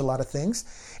change a lot of things.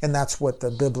 And that's what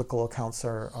the biblical accounts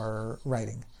are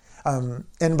writing.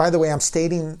 And by the way, I'm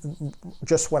stating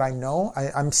just what I know.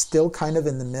 I'm still kind of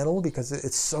in the middle because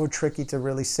it's so tricky to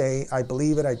really say I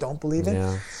believe it, I don't believe it.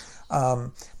 Yeah.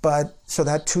 But so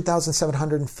that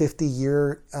 2,750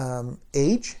 year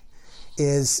age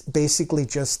is basically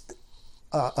just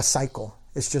a cycle.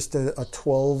 It's just a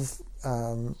 12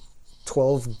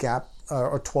 gap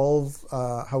or 12.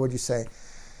 How would you say?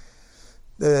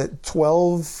 The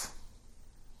 12.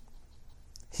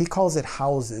 He calls it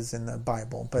houses in the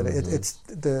Bible, but it's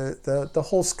the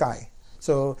whole sky.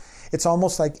 So it's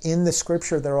almost like in the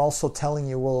scripture, they're also telling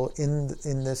you, well, in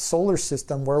the solar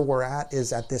system, where we're at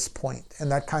is at this point.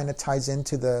 And that kind of ties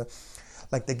into the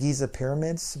Giza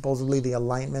pyramids. Supposedly the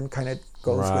alignment kind of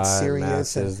goes with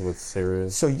Sirius. With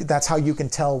Sirius. So that's how you can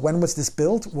tell, when was this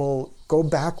built? Well, go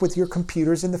back with your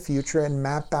computers in the future and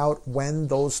map out when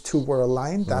those two were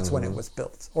aligned. That's when it was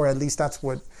built. Or at least that's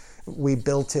what we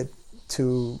built it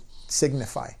to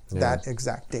signify, that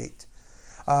exact date.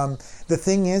 The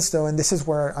thing is, though, and this is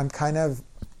where I'm kind of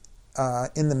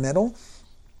in the middle,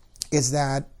 is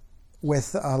that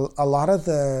with a lot of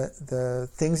the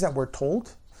things that we're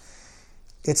told,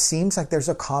 it seems like there's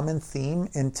a common theme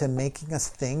into making us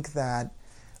think that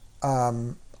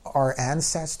our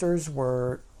ancestors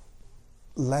were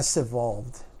less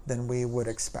evolved than we would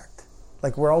expect.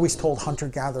 Like, we're always told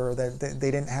hunter-gatherer, that they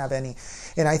didn't have any.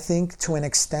 And I think, to an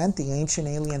extent, the ancient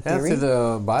alien theory... After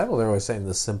the Bible, they're always saying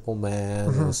the simple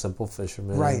man, the simple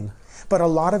fisherman. Right. But a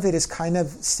lot of it is kind of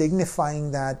signifying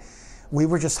that we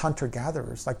were just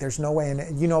hunter-gatherers. Like, there's no way...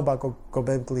 And you know about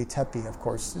Göbekli Tepe, of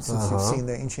course, since you've seen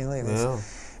the ancient aliens. Yeah.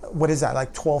 What is that,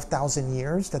 like 12,000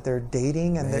 years that they're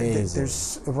dating? And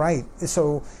there's right.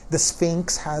 So the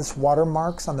Sphinx has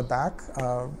watermarks on the back.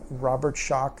 Robert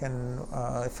Schoch and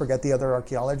I forget the other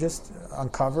archaeologist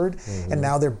uncovered, and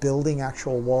now they're building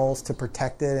actual walls to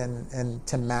protect it and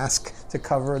to mask, to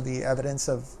cover the evidence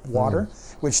of water,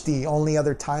 which the only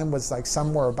other time was like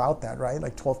somewhere about that, right?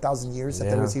 Like 12,000 years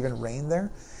that there was even rain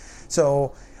there.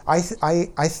 So I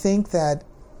think that,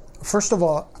 first of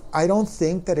all, I don't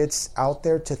think that it's out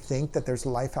there to think that there's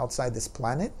life outside this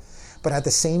planet. But at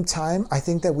the same time, I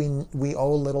think that we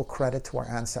owe a little credit to our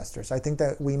ancestors. I think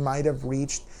that we might have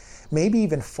reached maybe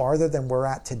even farther than we're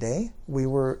at today. We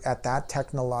were at that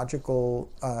technological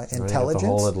intelligence. The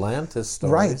whole Atlantis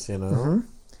stories, you know.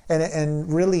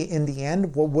 And really, in the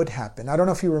end, what would happen? I don't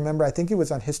know if you remember, I think it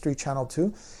was on History Channel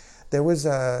too. There was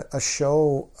a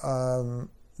show,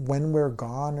 When We're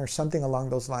Gone, or something along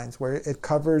those lines, where it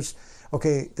covers,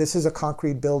 okay, this is a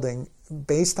concrete building.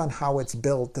 Based on how it's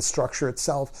built, the structure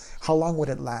itself, how long would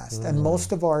it last? And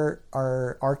most of our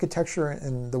architecture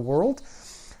in the world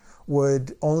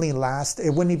would only last, it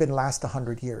wouldn't even last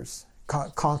 100 years.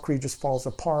 Concrete just falls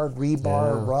apart,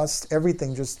 rebar, rust,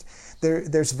 everything just,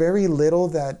 there's very little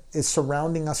that is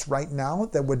surrounding us right now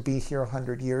that would be here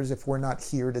 100 years if we're not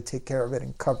here to take care of it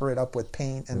and cover it up with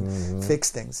paint and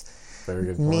fix things. Very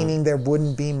good point. Meaning there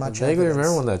wouldn't be much I vaguely evidence.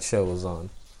 remember when that show was on.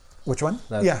 Which one?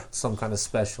 Some kind of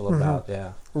special about,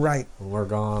 Right. when we're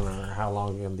gone, or how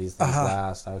long can these things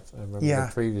last. I remember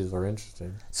the previews were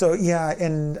interesting. So,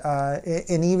 and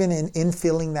even in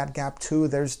filling that gap too,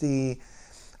 there's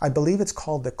I believe it's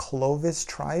called the Clovis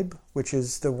tribe, which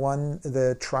is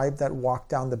the tribe that walked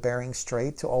down the Bering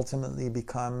Strait to ultimately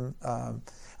become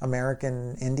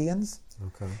American Indians.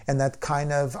 Okay. And that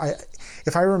kind of,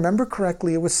 if I remember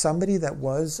correctly, it was somebody that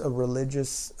was a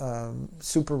religious,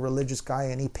 super religious guy,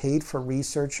 and he paid for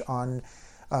research on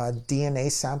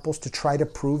DNA samples to try to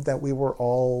prove that we were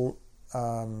all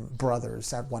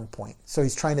brothers at one point. So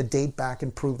he's trying to date back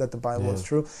and prove that the Bible is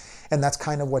true. And that's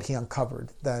kind of what he uncovered,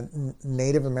 that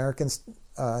Native Americans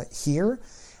here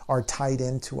are tied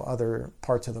into other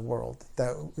parts of the world.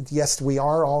 That yes, we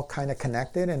are all kind of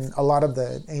connected, and a lot of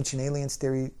the ancient aliens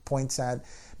theory points at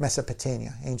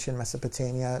Mesopotamia, ancient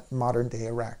Mesopotamia, modern day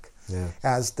Iraq,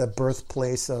 as the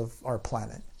birthplace of our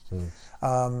planet.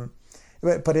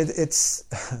 But it's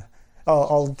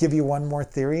I'll give you one more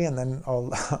theory, and then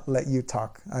I'll let you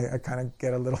talk. I kind of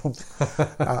get a little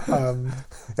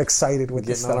excited with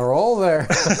this stuff. Getting on a roll there.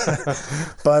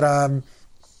 But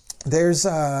there's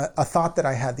a thought that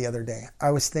I had the other day. I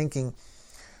was thinking,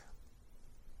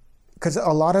 because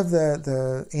a lot of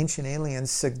the ancient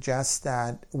aliens suggest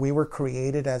that we were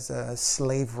created as a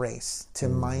slave race to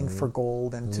mine for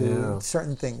gold and to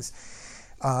certain things.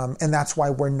 And that's why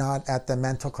we're not at the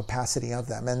mental capacity of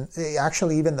them. And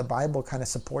actually, even the Bible kind of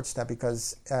supports that,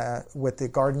 because with the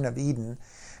Garden of Eden,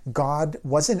 God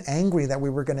wasn't angry that we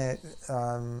were going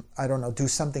to, do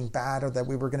something bad, or that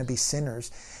we were going to be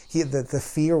sinners. The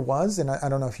fear was, and I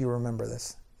don't know if you remember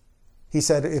this, he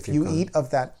said, if you eat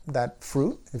of that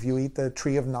fruit, if you eat the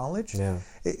tree of knowledge,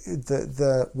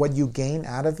 what you gain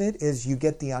out of it is you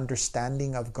get the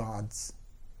understanding of God's.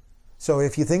 So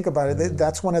if you think about it,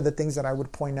 that's one of the things that I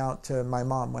would point out to my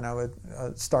mom when I would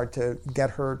start to get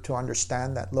her to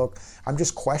understand that, look, I'm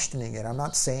just questioning it. I'm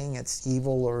not saying it's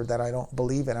evil or that I don't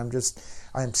believe it.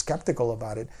 I'm skeptical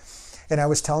about it. And I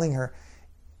was telling her,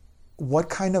 what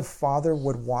kind of father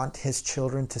would want his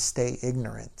children to stay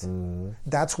ignorant?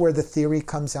 That's where the theory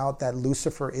comes out that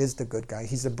Lucifer is the good guy.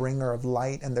 He's a bringer of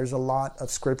light, and there's a lot of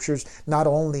scriptures, not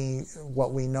only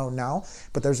what we know now,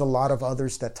 but there's a lot of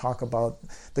others that talk about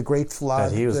the great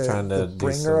flood. That he was trying to the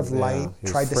bringer of light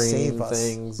tried to save us.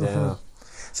 Things,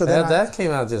 So that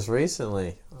came out just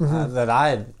recently. That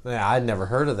I'd never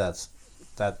heard of that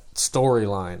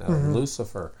storyline of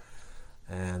Lucifer,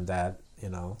 and that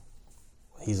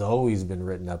he's always been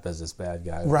written up as this bad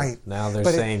guy. Right. But now they're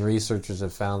saying researchers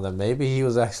have found that maybe he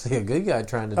was actually a good guy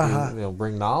trying to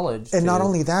bring knowledge. And not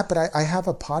only that, but I have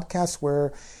a podcast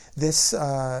where this,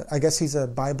 I guess he's a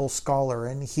Bible scholar,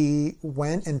 and he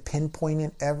went and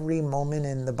pinpointed every moment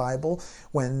in the Bible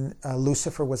when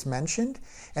Lucifer was mentioned,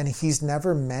 and he's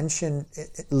never mentioned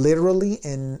it literally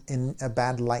in a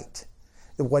bad light.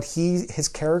 What his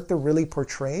character really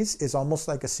portrays is almost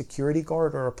like a security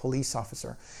guard or a police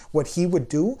officer. What he would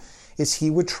do is he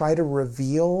would try to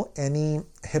reveal any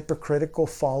hypocritical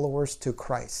followers to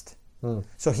Christ.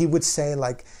 So he would say,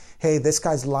 like, hey, this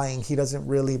guy's lying. He doesn't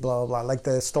really blah, blah, blah. Like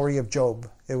the story of Job.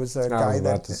 It was a guy that... I was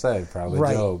about to say, probably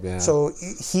right. Job, yeah. So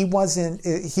he was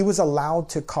allowed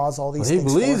to cause all these things. He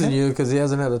believes in you because he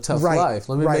hasn't had a tough life.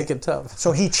 Let me make it tough.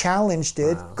 So he challenged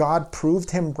it. Wow. God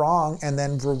proved him wrong and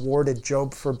then rewarded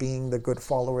Job for being the good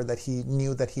follower that he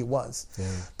knew that he was. Yeah.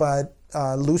 But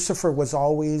Lucifer was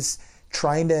always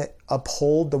trying to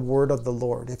uphold the word of the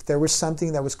Lord. If there was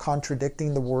something that was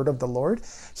contradicting the word of the Lord,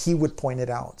 he would point it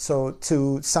out. So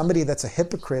to somebody that's a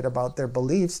hypocrite about their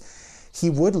beliefs, he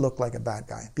would look like a bad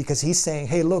guy, because he's saying,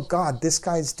 hey, look, God, this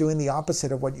guy's doing the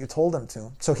opposite of what you told him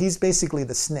to. So he's basically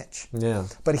the snitch. Yeah.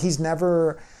 But he's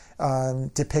never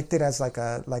depicted as like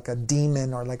a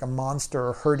demon or like a monster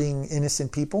or hurting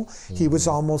innocent people. Mm-hmm. He was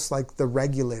almost like the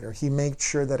regulator. He made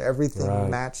sure that everything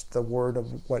matched the word of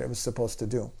what it was supposed to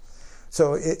do.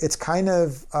 So it's kind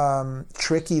of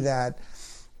tricky that...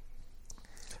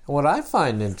 What I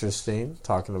find interesting,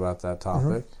 talking about that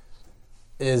topic,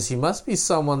 is he must be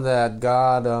someone that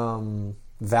God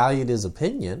valued his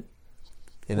opinion,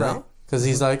 Because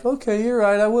he's like, okay, you're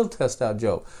right, I will test out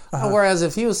Job. Whereas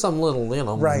if he was some little,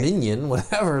 minion,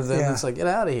 whatever, then it's like, get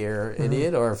out of here,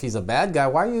 idiot. Or if he's a bad guy,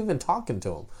 why are you even talking to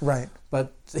him? Right.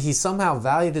 But he somehow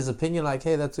valued his opinion, like,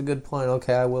 hey, that's a good point.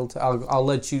 Okay, I will. I'll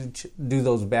let you do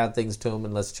those bad things to him,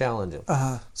 and let's challenge him.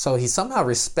 So he somehow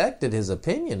respected his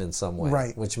opinion in some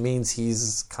way, which means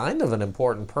he's kind of an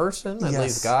important person. At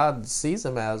least God sees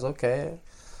him as, okay.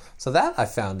 So that I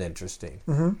found interesting.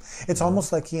 It's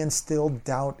almost like he instilled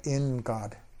doubt in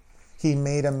God. He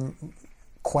made him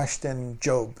question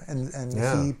Job,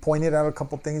 and he pointed out a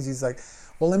couple things. He's like,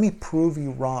 well, let me prove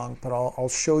you wrong, but I'll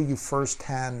show you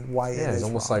firsthand why it is it's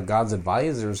almost wrong. like God's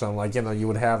advisor or something. Like, you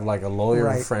would have like a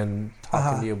lawyer friend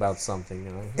talking to you about something.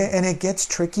 And it gets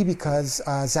tricky because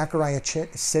Zecharia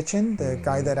Sitchin, the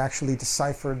guy that actually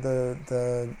deciphered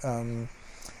the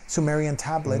Sumerian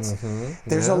tablets,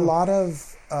 there's a lot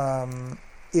of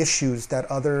issues that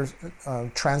other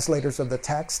translators of the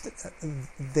text,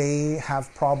 they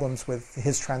have problems with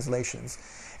his translations.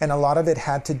 And a lot of it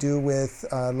had to do with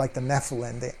like the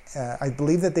Nephilim. I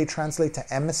believe that they translate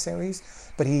to emissaries,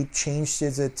 but he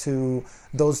changes it to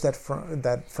those that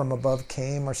from above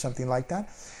came or something like that.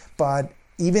 But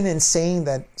even in saying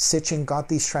that Sitchin got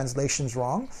these translations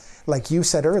wrong, like you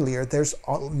said earlier, there's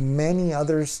many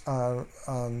others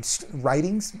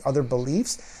writings, other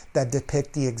beliefs that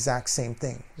depict the exact same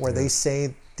thing, where they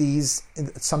say these,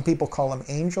 some people call them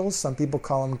angels, some people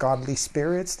call them godly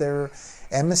spirits, they're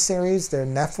emissaries, they're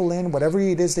Nephilim, whatever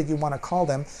it is that you want to call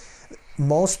them.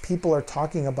 Most people are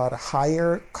talking about a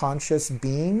higher conscious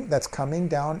being that's coming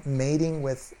down, mating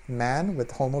with man,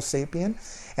 with Homo sapien,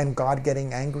 and God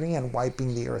getting angry and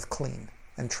wiping the earth clean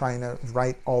and trying to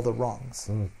right all the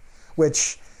wrongs.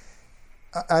 Which,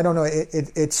 I don't know,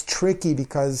 it's tricky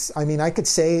because, I could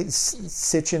say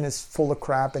Sitchin is full of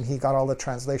crap and he got all the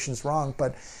translations wrong,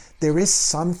 but there is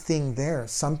something there,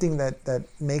 something that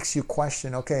makes you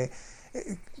question, okay,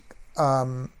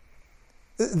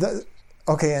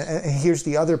 Okay, and here's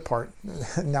the other part.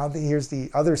 Now here's the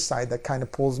other side that kind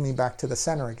of pulls me back to the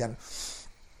center again.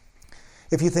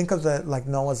 If you think of like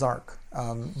Noah's Ark,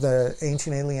 the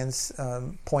ancient aliens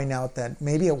point out that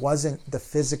maybe it wasn't the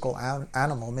physical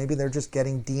animal. Maybe they're just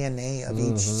getting DNA of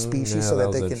each species so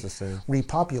that they can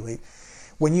repopulate.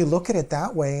 When you look at it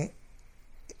that way,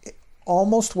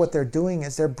 almost what they're doing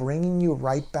is they're bringing you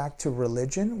right back to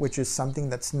religion, which is something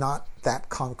that's not that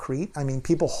concrete. I mean,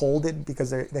 people hold it because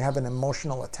they have an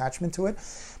emotional attachment to it.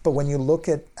 But when you look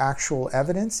at actual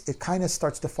evidence, it kind of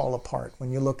starts to fall apart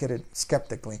when you look at it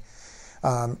skeptically.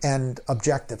 And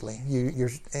objectively, you're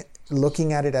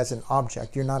looking at it as an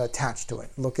object. You're not attached to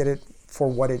it. Look at it for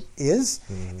what it is,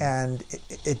 and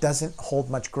it doesn't hold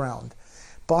much ground.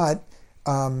 But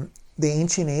the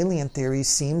ancient alien theory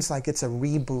seems like it's a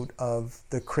reboot of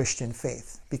the Christian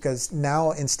faith, because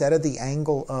now instead of the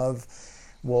angle of,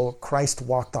 well, Christ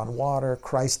walked on water,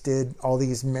 Christ did all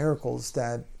these miracles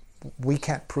that we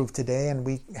can't prove today and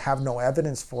we have no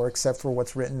evidence for except for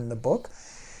what's written in the book,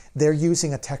 they're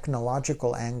using a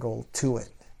technological angle to it,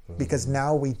 because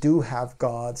now we do have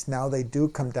gods. Now they do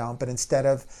come down, but instead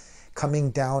of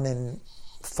coming down in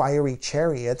fiery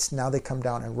chariots, now they come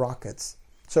down in rockets.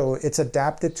 So it's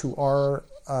adapted to our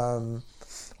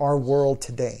world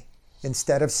today.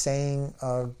 Instead of saying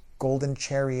a golden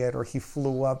chariot or he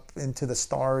flew up into the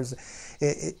stars,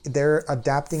 they're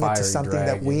adapting Fiery it to something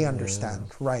dragon, that we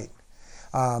understand, right?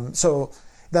 So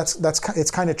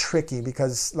it's kind of tricky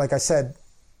because, like I said,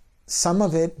 some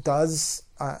of it does,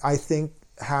 I think,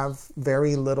 have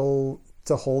very little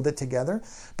to hold it together,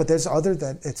 but there's other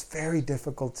that it's very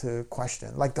difficult to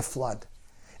question, like the flood.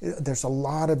 There's a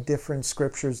lot of different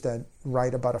scriptures that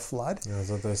write about a flood. That's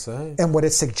what they say. And what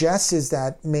it suggests is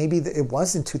that maybe it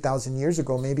wasn't 2,000 years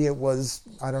ago, maybe it was,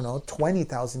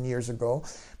 20,000 years ago,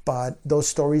 but those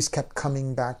stories kept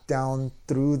coming back down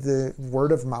through the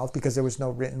word of mouth because there was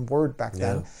no written word back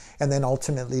then, and then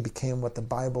ultimately became what the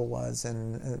Bible was.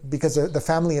 And because the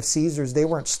family of Caesars, they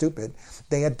weren't stupid.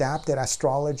 They adapted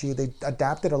astrology. They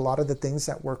adapted a lot of the things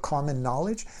that were common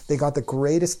knowledge. They got the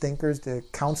greatest thinkers. The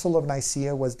Council of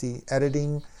Nicaea was the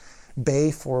editing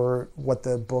bay for what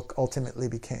the book ultimately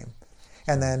became.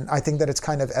 And then I think that it's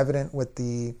kind of evident with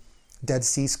the Dead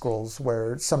Sea Scrolls,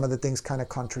 where some of the things kind of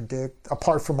contradict,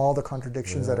 apart from all the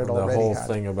contradictions that it already had. The whole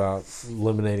thing about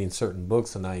eliminating certain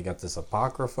books, and now you got this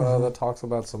Apocrypha that talks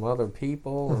about some other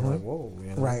people, and like, whoa.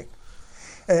 Right.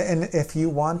 And if you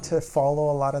want to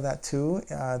follow a lot of that too,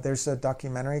 there's a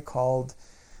documentary called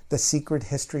The Secret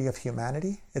History of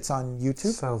Humanity. It's on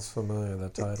YouTube. Sounds familiar,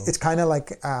 that title. It's kind of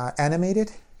like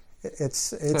animated.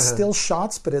 It's still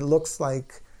shots, but it looks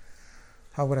like,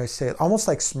 how would I say it? Almost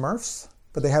like Smurfs.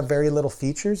 But they have very little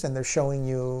features, and they're showing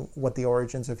you what the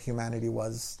origins of humanity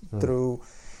was through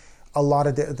a lot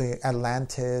of the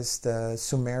Atlantis, the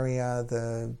Sumeria,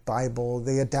 the Bible.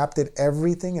 They adapted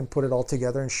everything and put it all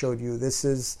together and showed you this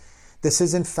is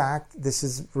in fact, this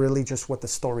is really just what the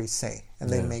stories say. And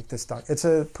they make this doc. It's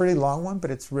a pretty long one,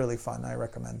 but it's really fun. I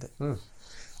recommend it.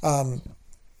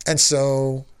 And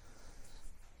so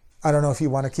I don't know if you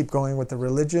want to keep going with the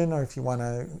religion or if you want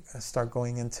to start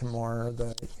going into more of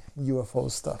the UFO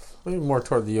stuff. Maybe more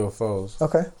toward the UFOs.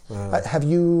 Okay. Have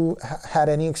you had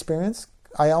any experience?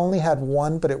 I only had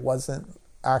one, but it wasn't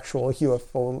actual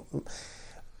UFO.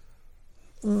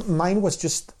 Mine was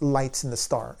just lights in the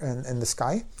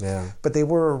sky. Yeah. But they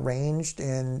were arranged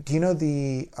in. Do you know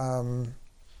the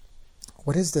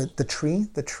what is the tree?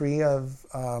 The tree of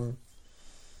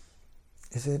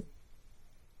is it?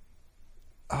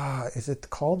 Is it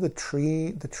called the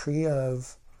tree? The tree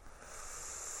of.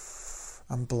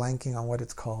 I'm blanking on what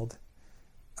it's called.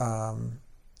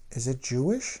 Is it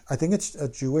Jewish? I think it's a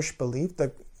Jewish belief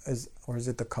or is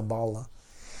it the Kabbalah?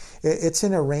 It's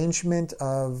an arrangement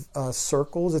of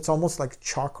circles. It's almost like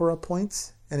chakra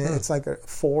points, and it's like a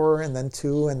 4 and then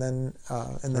 2 and then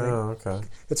okay.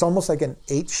 It's almost like an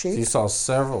 8 shape. So you saw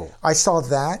several. I saw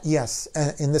that, yes,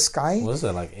 in the sky. Was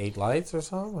it like 8 lights or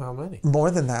something? How many?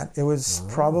 More than that. It was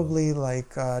probably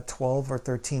like 12 or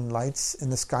 13 lights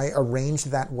in the sky arranged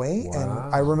that way. Wow.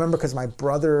 And I remember because my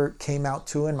brother came out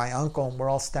too, and my uncle, and we're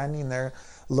all standing there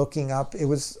looking up. It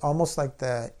was almost like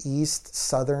the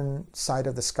southern side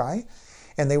of the sky,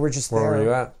 and they were just Where there. Where were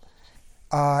you at?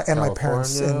 And my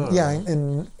parents,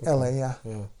 in LA,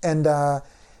 and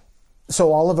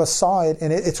so all of us saw it,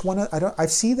 and it's one of I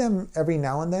see them every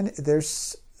now and then.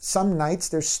 There's some nights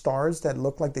there's stars that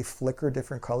look like they flicker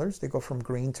different colors. They go from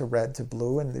green to red to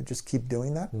blue, and they just keep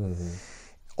doing that.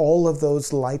 All of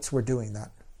those lights were doing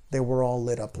that. They were all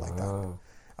lit up like that.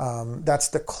 That's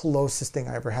the closest thing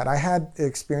I ever had. I had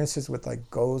experiences with like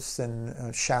ghosts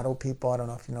and shadow people. I don't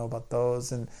know if you know about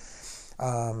those, and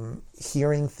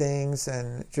hearing things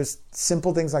and just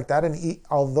simple things like that. And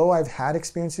although I've had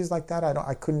experiences like that,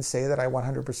 I couldn't say that I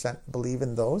 100% believe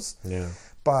in those. Yeah.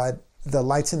 But the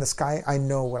lights in the sky, I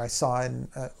know what I saw, and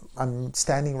I'm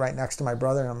standing right next to my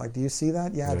brother, and I'm like, "Do you see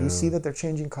that? Yeah. Do you see that they're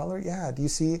changing color? Yeah. Do you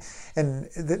see?" And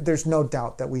there's no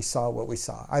doubt that we saw what we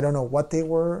saw. I don't know what they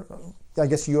were. I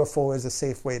guess UFO is a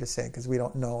safe way to say, because we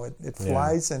don't know it. It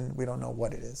flies, and we don't know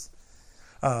what it is.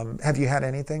 Have you had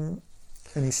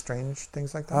any strange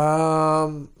things like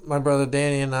that? My brother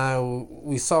Danny and I,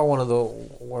 we saw one of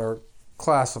were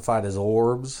classified as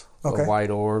orbs, the white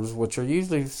orbs, which are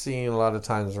usually seen a lot of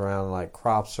times around like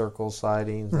crop circle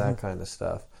sightings, that kind of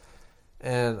stuff.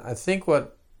 And I think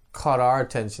what caught our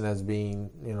attention as being,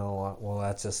 well,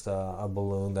 that's just a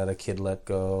balloon that a kid let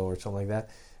go or something like that,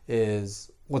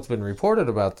 is what's been reported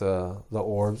about the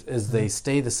orbs is they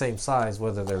stay the same size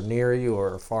whether they're near you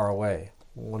or far away.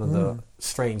 One of the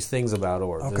strange things about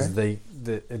orbs is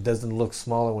it doesn't look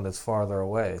smaller when it's farther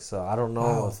away. So I don't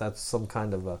know if that's some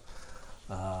kind of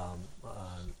an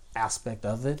aspect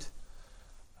of it.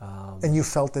 And you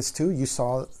felt this too? You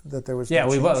saw that there was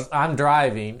I'm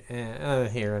driving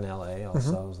here in LA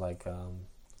also. I was like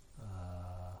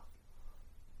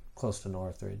close to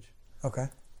Northridge. Okay.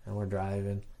 And we're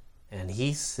driving, and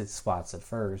he spots it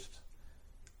first.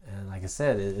 And like I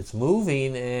said, it's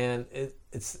moving, and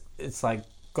it's like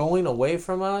going away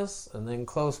from us and then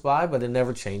close by, but it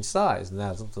never changed size. And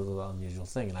that's the unusual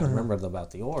thing. And I remembered about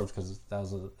the orbs because that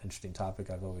was an interesting topic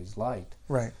I've always liked.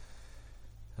 Right.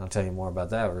 And I'll tell you more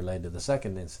about that related to the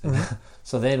second incident.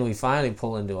 So then we finally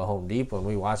pull into a Home Depot, and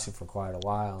we watched it for quite a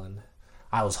while. And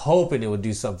I was hoping it would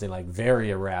do something like very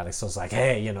erratic. So it's like,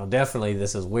 hey, definitely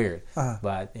this is weird.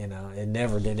 But, it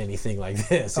never did anything like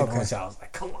this. Which I was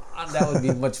like, come on, that would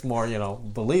be much more,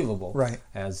 believable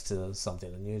as to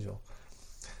something unusual.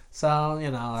 So,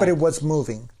 But it was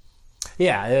moving.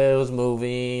 Yeah, it was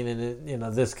moving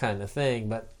and, this kind of thing.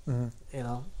 But,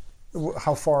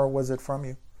 How far was it from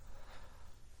you?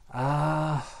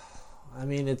 I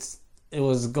mean, it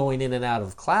was going in and out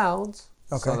of clouds.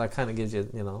 Okay. So that kind of gives you,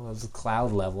 it was a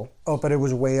cloud level. Oh, but it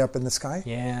was way up in the sky?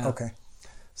 Yeah. Okay.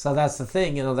 So that's the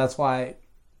thing, that's why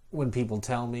when people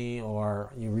tell me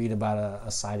or you read about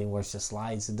a sighting where it's just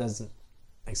lights, it doesn't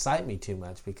excite me too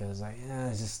much because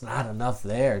it's just not enough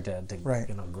there to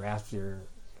grasp your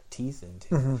teeth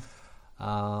into.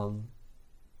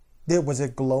 Was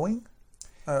it glowing?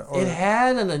 It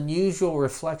had an unusual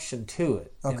reflection to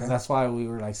it. Okay. That's why we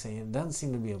were like saying it doesn't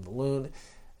seem to be a balloon.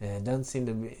 And it doesn't seem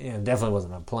to be. It definitely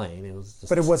wasn't a plane. It was just.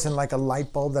 But it wasn't like a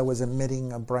light bulb that was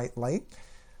emitting a bright light.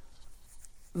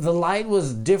 The light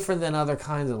was different than other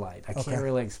kinds of light. I can't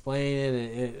really explain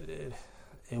it.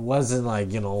 It wasn't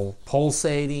like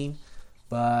pulsating,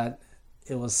 but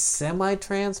it was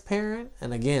semi-transparent.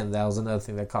 And again, that was another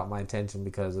thing that caught my attention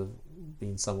because of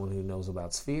being someone who knows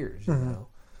about spheres.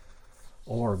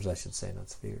 Orbs, I should say,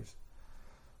 not spheres.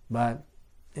 But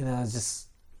it's just.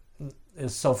 It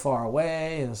was so far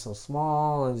away and it was so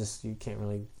small and just you can't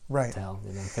really tell.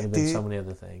 It could have been so many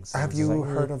other things. So have you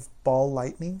heard of ball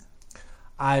lightning?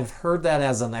 I've heard that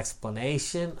as an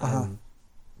explanation. I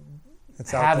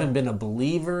haven't been a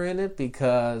believer in it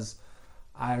because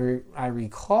I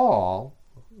recall,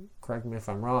 correct me if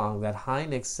I'm wrong, that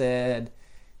Hynek said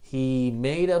he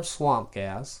made up swamp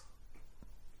gas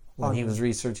when he was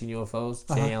researching UFOs,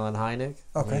 J. Allen Hynek.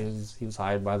 Okay. He was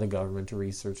hired by the government to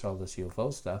research all this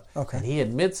UFO stuff. Okay. And he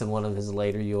admits in one of his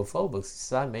later UFO books, he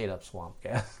said, I made up swamp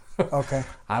gas. Okay.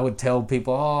 I would tell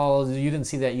people, oh, you didn't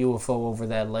see that UFO over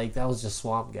that lake. That was just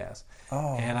swamp gas.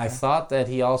 Oh, and I thought that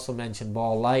he also mentioned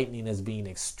ball lightning as being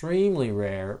extremely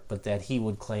rare, but that he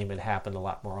would claim it happened a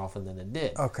lot more often than it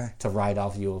did. Okay. To write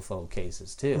off UFO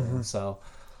cases, too. And so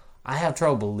I have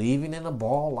trouble believing in a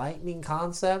ball lightning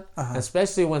concept,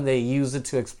 especially when they use it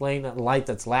to explain a light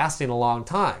that's lasting a long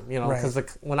time. Because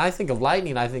when I think of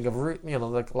lightning, I think of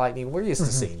the lightning we're used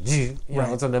to seeing.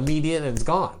 It's an immediate and it's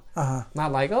gone.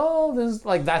 Not like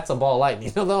that's a ball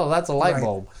lightning. No, that's a light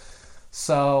bulb.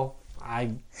 So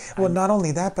not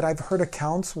only that, but I've heard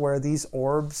accounts where these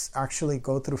orbs actually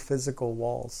go through physical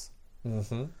walls.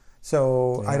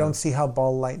 So I don't see how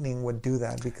ball lightning would do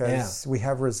that because we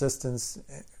have resistance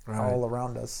all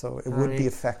around us, so it would be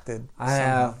affected. I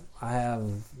have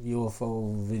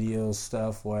UFO video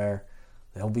stuff where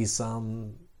there'll be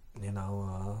some,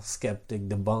 skeptic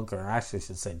debunker. Actually, I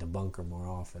should say debunker more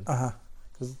often.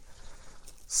 Because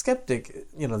skeptic,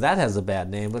 that has a bad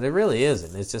name, but it really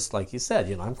isn't. It's just like you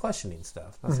said, I'm questioning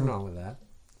stuff. Nothing wrong with that.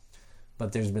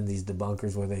 But there's been these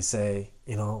debunkers where they say,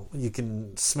 you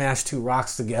can smash two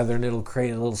rocks together and it'll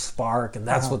create a little spark, and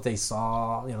that's what they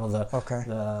saw.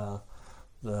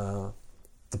 The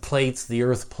plates, the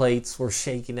earth plates were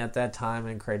shaking at that time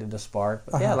and created a spark.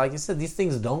 But yeah, like you said, these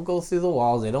things don't go through the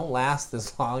walls. They don't last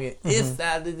this long. If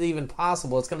that is even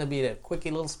possible, it's going to be a quickie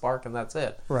little spark and that's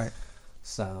it. Right.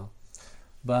 So,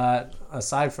 but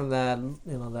aside from that,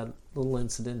 that little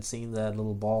incident, seeing that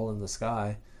little ball in the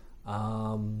sky,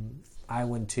 I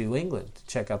went to England to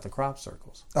check out the crop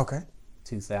circles. Okay.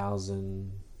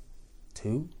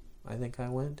 2002, I think I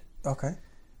went. Okay.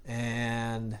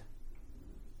 And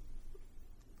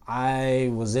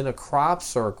I was in a crop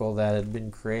circle that had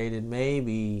been created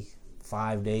maybe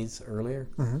 5 days earlier,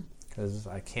 because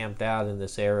I camped out in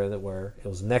this area where it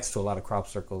was next to a lot of crop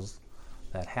circles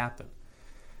that happened.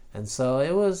 And so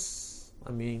it was,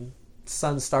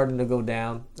 sun's starting to go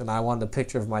down, and I wanted a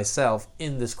picture of myself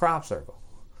in this crop circle.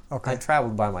 Okay. I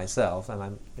traveled by myself, and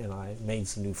I made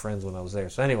some new friends when I was there.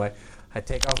 So anyway, I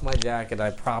take off my jacket,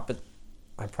 I prop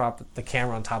the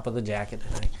camera on top of the jacket,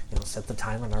 and I set the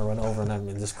timer, and I run over, and I'm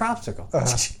in this crop circle.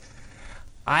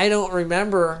 I don't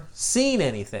remember seeing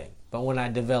anything, but when I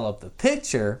developed the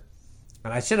picture,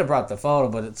 and I should have brought the photo,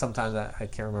 but sometimes I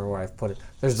can't remember where I've put it.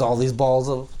 There's all these balls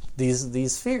of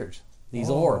these spheres, these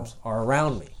orbs are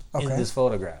around me in this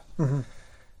photograph.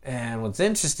 And what's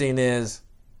interesting is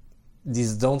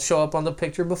these don't show up on the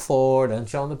picture before, don't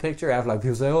show on the picture after. Like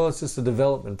people say, it's just a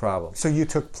development problem. So you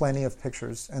took plenty of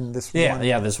pictures, and this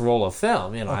this roll of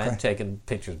film. I had taken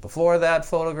pictures before that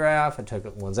photograph, I took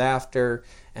ones after,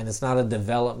 and it's not a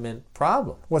development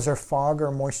problem. Was there fog or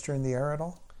moisture in the air at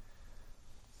all?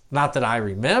 Not that I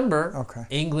remember. Okay.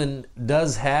 England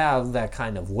does have that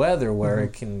kind of weather where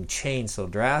it can change so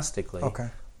drastically.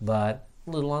 Okay. But a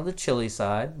little on the chilly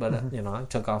side. But I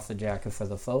took off the jacket for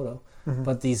the photo.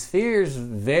 But these spheres,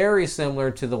 very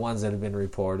similar to the ones that have been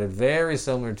reported, very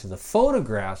similar to the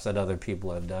photographs that other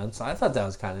people have done. So I thought that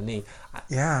was kind of neat.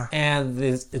 Yeah. And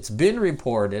it's been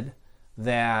reported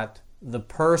that the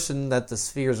person that the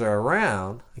spheres are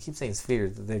around, I keep saying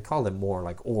spheres, they call them more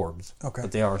like orbs,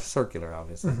 but they are circular,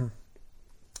 obviously,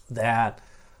 that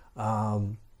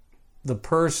the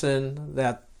person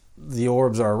that the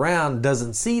orbs are around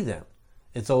doesn't see them.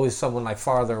 It's always someone like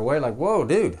farther away, like, whoa,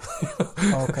 dude.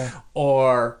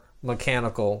 Or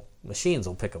mechanical machines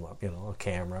will pick them up, a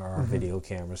camera or a video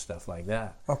camera, stuff like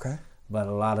that. Okay. But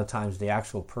a lot of times the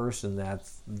actual person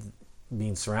that's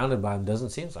being surrounded by them doesn't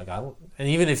seem like and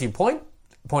even if you point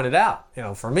it out,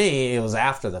 for me, it was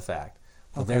after the fact.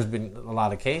 But there's been a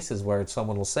lot of cases where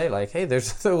someone will say, like, hey, there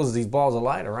was these balls of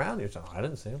light around you. So I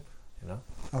didn't see them,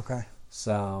 Okay.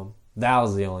 So that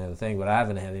was the only other thing, but I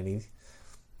haven't had any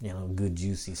good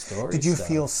juicy stories. Did you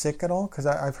feel sick at all? Because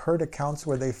I've heard accounts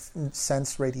where they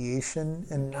sense radiation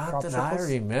in crop circles. Not that I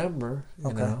remember.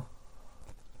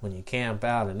 When you camp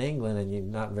out in England and you're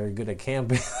not very good at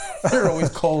camping, you're always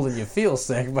cold and you feel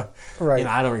sick. But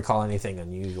I don't recall anything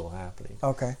unusual happening.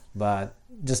 Okay. But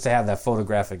just to have that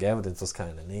photographic evidence was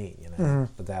kind of neat,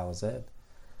 But that was it.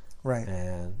 Right.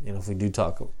 And if we do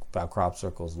talk about crop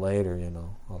circles later,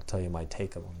 I'll tell you my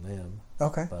take on them.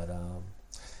 Okay. But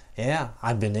yeah,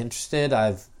 I've been interested.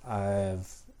 I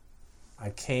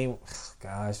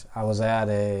was at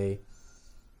a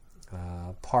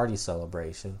party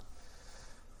celebration,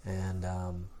 and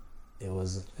it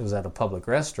was at a public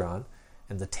restaurant,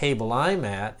 and the table I'm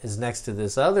at is next to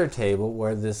this other table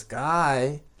where this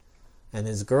guy and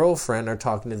his girlfriend are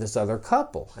talking to this other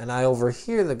couple, and I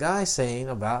overhear the guy saying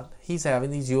about he's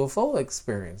having these UFO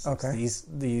experiences,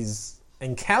 these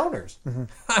encounters. I'm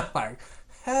like,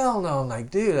 hell no. I'm like,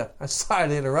 dude, I'm sorry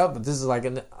to interrupt, but this is like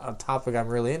a topic I'm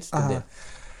really interested in.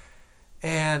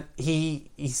 And he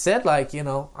said, like,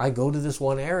 I go to this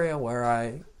one area where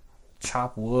I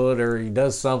chop wood, or he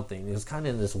does something. It was kind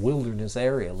of in this wilderness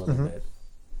area a little bit.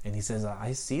 And he says,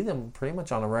 I see them pretty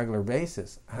much on a regular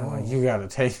basis. I'm like, you got to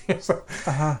take me.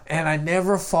 And I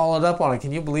never followed up on it.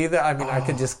 Can you believe that? I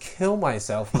could just kill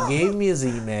myself. He gave me his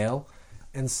email,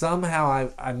 and somehow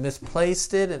I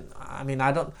misplaced it. And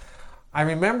I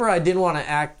remember I didn't want to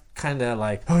act kind of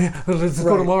like, oh yeah, let's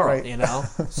go tomorrow,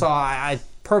 So I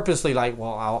purposely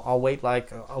I'll wait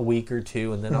like a week or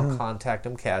two, and then I'll contact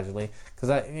him casually,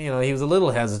 because he was a little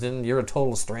hesitant. You're a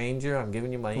total stranger. I'm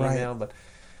giving you my email,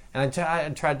 and I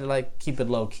tried to keep it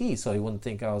low key so he wouldn't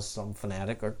think I was some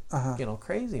fanatic or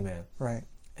crazy man. Right.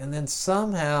 And then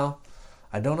somehow,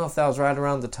 I don't know if that was right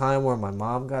around the time where my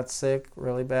mom got sick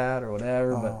really bad or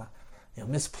whatever, but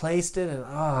misplaced it, and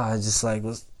I just I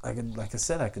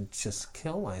could just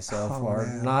kill myself for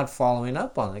not following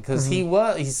up on it, because he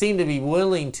seemed to be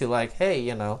willing to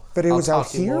hey, But it I'll was out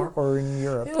talk to you here more. or in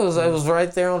Europe? It was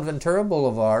right there on Ventura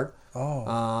Boulevard.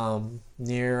 Oh.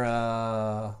 Near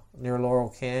Laurel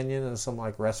Canyon, and some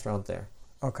restaurant there.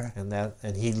 Okay.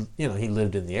 And he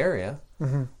lived in the area,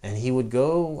 and he would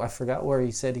go. I forgot where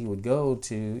he said he would go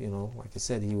to. Like I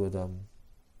said, he would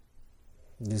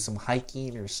do some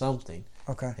hiking or something.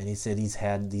 Okay. And he said he's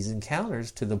had these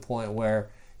encounters to the point where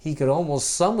he could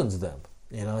almost summons them.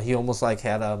 He almost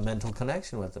had a mental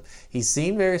connection with them. He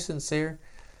seemed very sincere,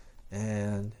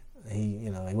 and he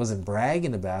wasn't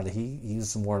bragging about it. He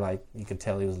was more you could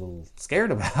tell he was a little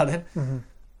scared about it.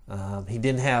 He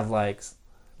didn't have at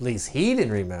least he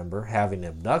didn't remember having an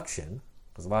abduction,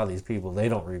 because a lot of these people, they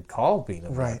don't recall being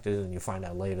abducted, and you find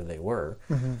out later they were.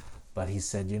 But he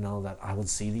said, that I would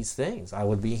see these things. I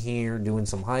would be here doing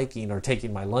some hiking or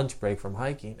taking my lunch break from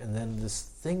hiking, and then this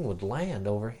thing would land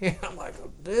over here. I'm like,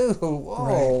 oh, dude,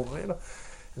 whoa. Right.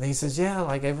 And he says, yeah,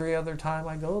 every other time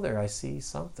I go there, I see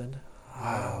something.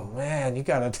 Oh, man, you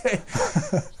got to take...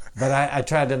 But I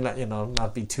tried to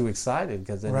not be too excited,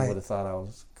 because then he would have thought I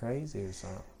was crazy or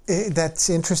something. That's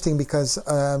interesting, because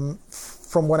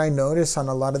from what I notice on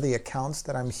a lot of the accounts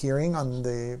that I'm hearing on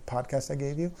the podcast I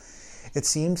gave you, it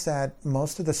seems that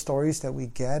most of the stories that we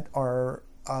get are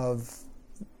of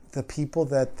the people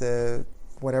that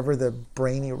whatever the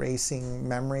brain erasing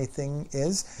memory thing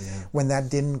is, when that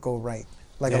didn't go right.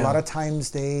 A lot of times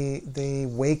they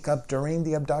wake up during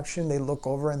the abduction, they look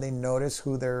over and they notice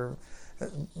who they're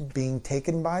being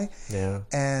taken by,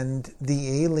 and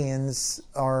the aliens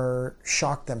are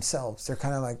shocked themselves. They're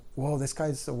kind of like, whoa, this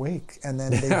guy's awake, and then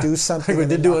they do something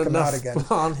and they knock him out again.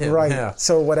 On him. Right.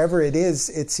 So whatever it is,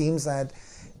 it seems that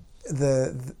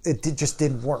it just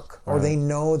didn't work, or they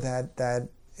know that,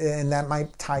 and that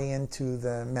might tie into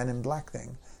the Men in Black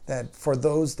thing, that for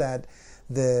those that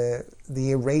the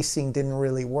erasing didn't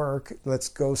really work, let's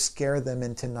go scare them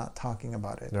into not talking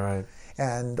about it. Right.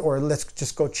 Or let's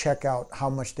just go check out how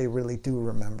much they really do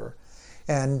remember.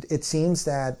 And it seems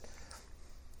that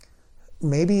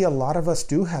maybe a lot of us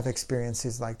do have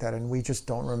experiences like that, and we just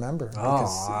don't remember.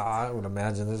 I would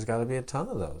imagine there's got to be a ton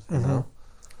of those. You know,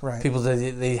 right? People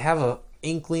they have a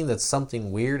inkling that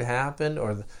something weird happened,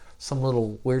 or some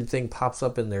little weird thing pops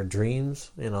up in their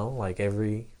dreams.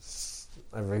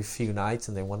 Every few nights,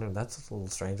 and they wonder, that's a little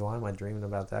strange. Why am I dreaming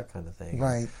about that kind of thing?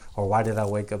 Right. Or why did I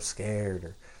wake up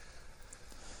scared?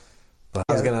 But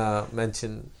I was going to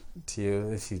mention to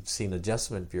you if you've seen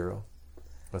Adjustment Bureau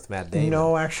with Matt Damon.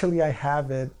 No, actually I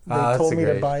haven't. They told me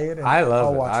to buy it. And I love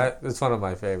I'll it. watch it. It's one of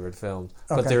my favorite films.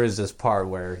 Okay. But there is this part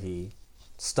where he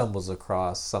stumbles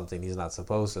across something he's not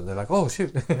supposed to, and they're like, oh,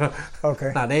 shoot.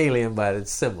 Okay. Not alien, but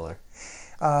it's similar.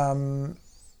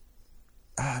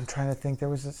 I'm trying to think. There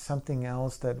was something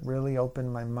else that really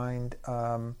opened my mind.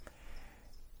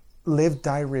 Live,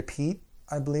 Die, Repeat,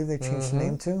 I believe they changed the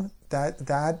name to.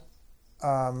 That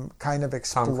kind of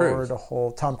explored a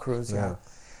whole... Tom Cruise, yeah.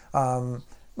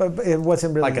 But it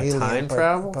wasn't really like a time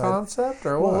travel concept,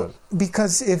 or what?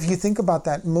 Because if you think about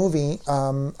that movie,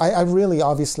 I really,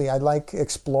 obviously, I like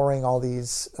exploring all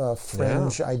these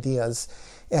fringe ideas.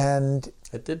 And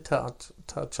it did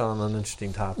touch on an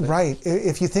interesting topic. Right.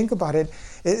 If you think about it,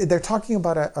 they're talking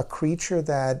about a creature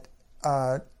that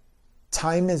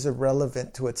time is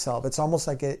irrelevant to itself. It's almost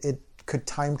like it could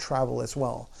time travel as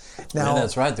well. Now,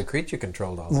 that's right. The creature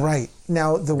controlled all that. Right.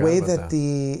 Now, the way that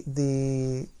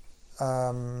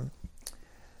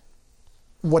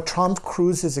what Tom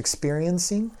Cruise is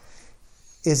experiencing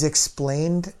is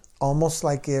explained almost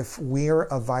like if we're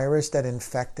a virus that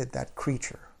infected that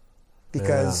creature.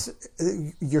 Because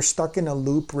you're stuck in a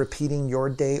loop repeating your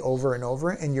day over and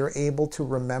over, and you're able to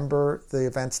remember the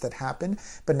events that happened,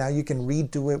 but now you can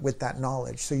redo it with that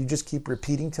knowledge. So you just keep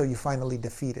repeating till you finally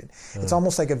defeat it. It's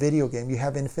almost like a video game. You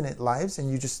have infinite lives, and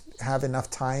you just have enough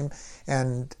time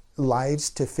and lives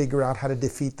to figure out how to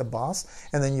defeat the boss,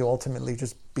 and then you ultimately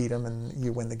just beat him and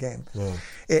you win the game.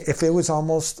 If it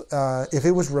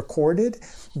was recorded,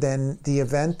 then the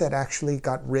event that actually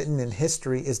got written in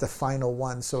history is the final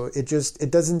one. So it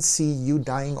doesn't see you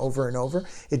dying over and over.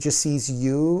 It just sees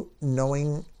you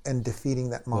knowing and defeating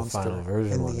that monster the final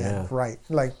version in the end. Right.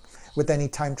 Like with any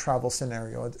time travel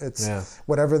scenario, it's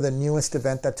whatever the newest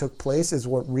event that took place is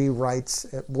what rewrites,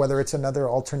 whether it's another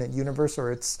alternate universe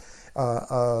or it's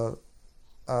a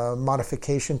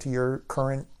modification to your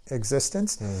current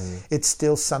existence. It's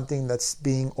still something that's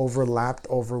being overlapped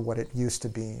over what it used to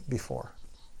be before.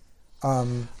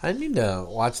 I need to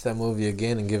watch that movie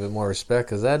again and give it more respect,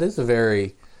 because that is a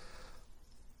very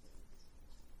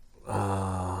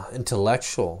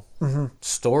intellectual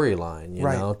storyline, you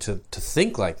know, to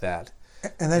think like that.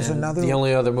 And there's another... The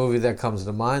only other movie that comes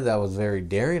to mind that was very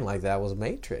daring like that was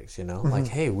Matrix, you know? Like,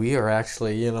 hey, we are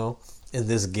actually, you know, in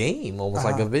this game, almost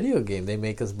like a video game. They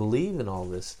make us believe in all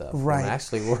this stuff. Right. And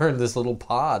actually, we're in this little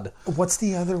pod. What's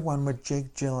the other one with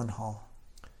Jake Gyllenhaal?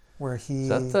 Where he... Is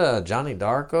that the Johnny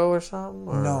Darko or something?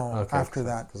 Or? No, after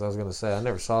that. Because I was going to say, I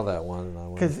never saw that one. And I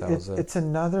wondered if that was it. It's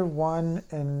another one,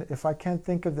 and if I can't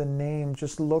think of the name,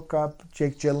 just look up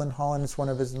Jake Gyllenhaal, and it's one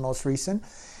of his most recent.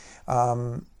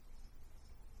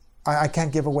 I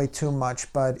can't give away too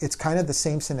much, but it's kind of the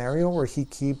same scenario where he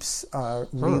keeps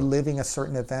reliving a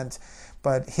certain event.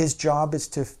 But his job is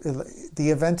to... The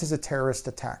event is a terrorist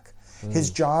attack.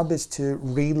 His job is to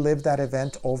relive that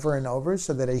event over and over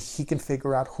so that he can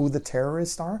figure out who the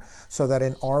terrorists are, so that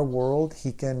in our world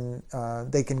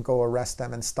they can go arrest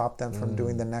them and stop them from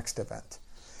doing the next event.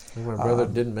 My brother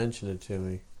did mention it to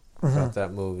me about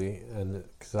that movie, and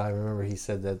because I remember he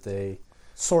said that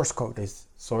Source Code.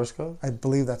 Source Code? I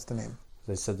believe that's the name.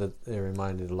 They said that it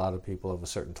reminded a lot of people of a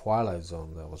certain Twilight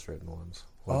Zone that was written once,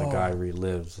 where the guy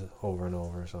relives over and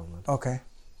over or something. Okay.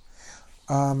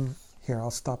 Here,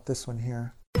 I'll stop this one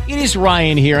here. It is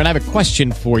Ryan here, and I have a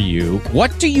question for you.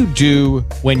 What do you do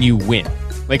when you win?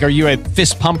 Like, are you a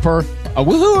fist pumper, a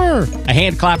woohooer, a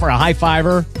hand clapper, a high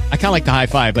fiver? I kind of like the high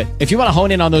five, but if you want to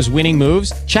hone in on those winning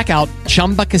moves, check out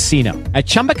Chumba Casino. At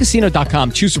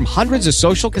ChumbaCasino.com, choose from hundreds of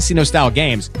social casino-style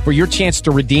games for your chance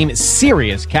to redeem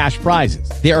serious cash prizes.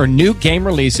 There are new game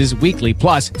releases weekly,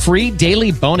 plus free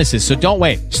daily bonuses, so don't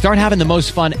wait. Start having the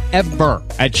most fun ever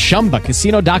at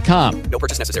ChumbaCasino.com. No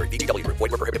purchase necessary. VGW Group.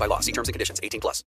 Void where prohibited by law. See terms and conditions. 18+.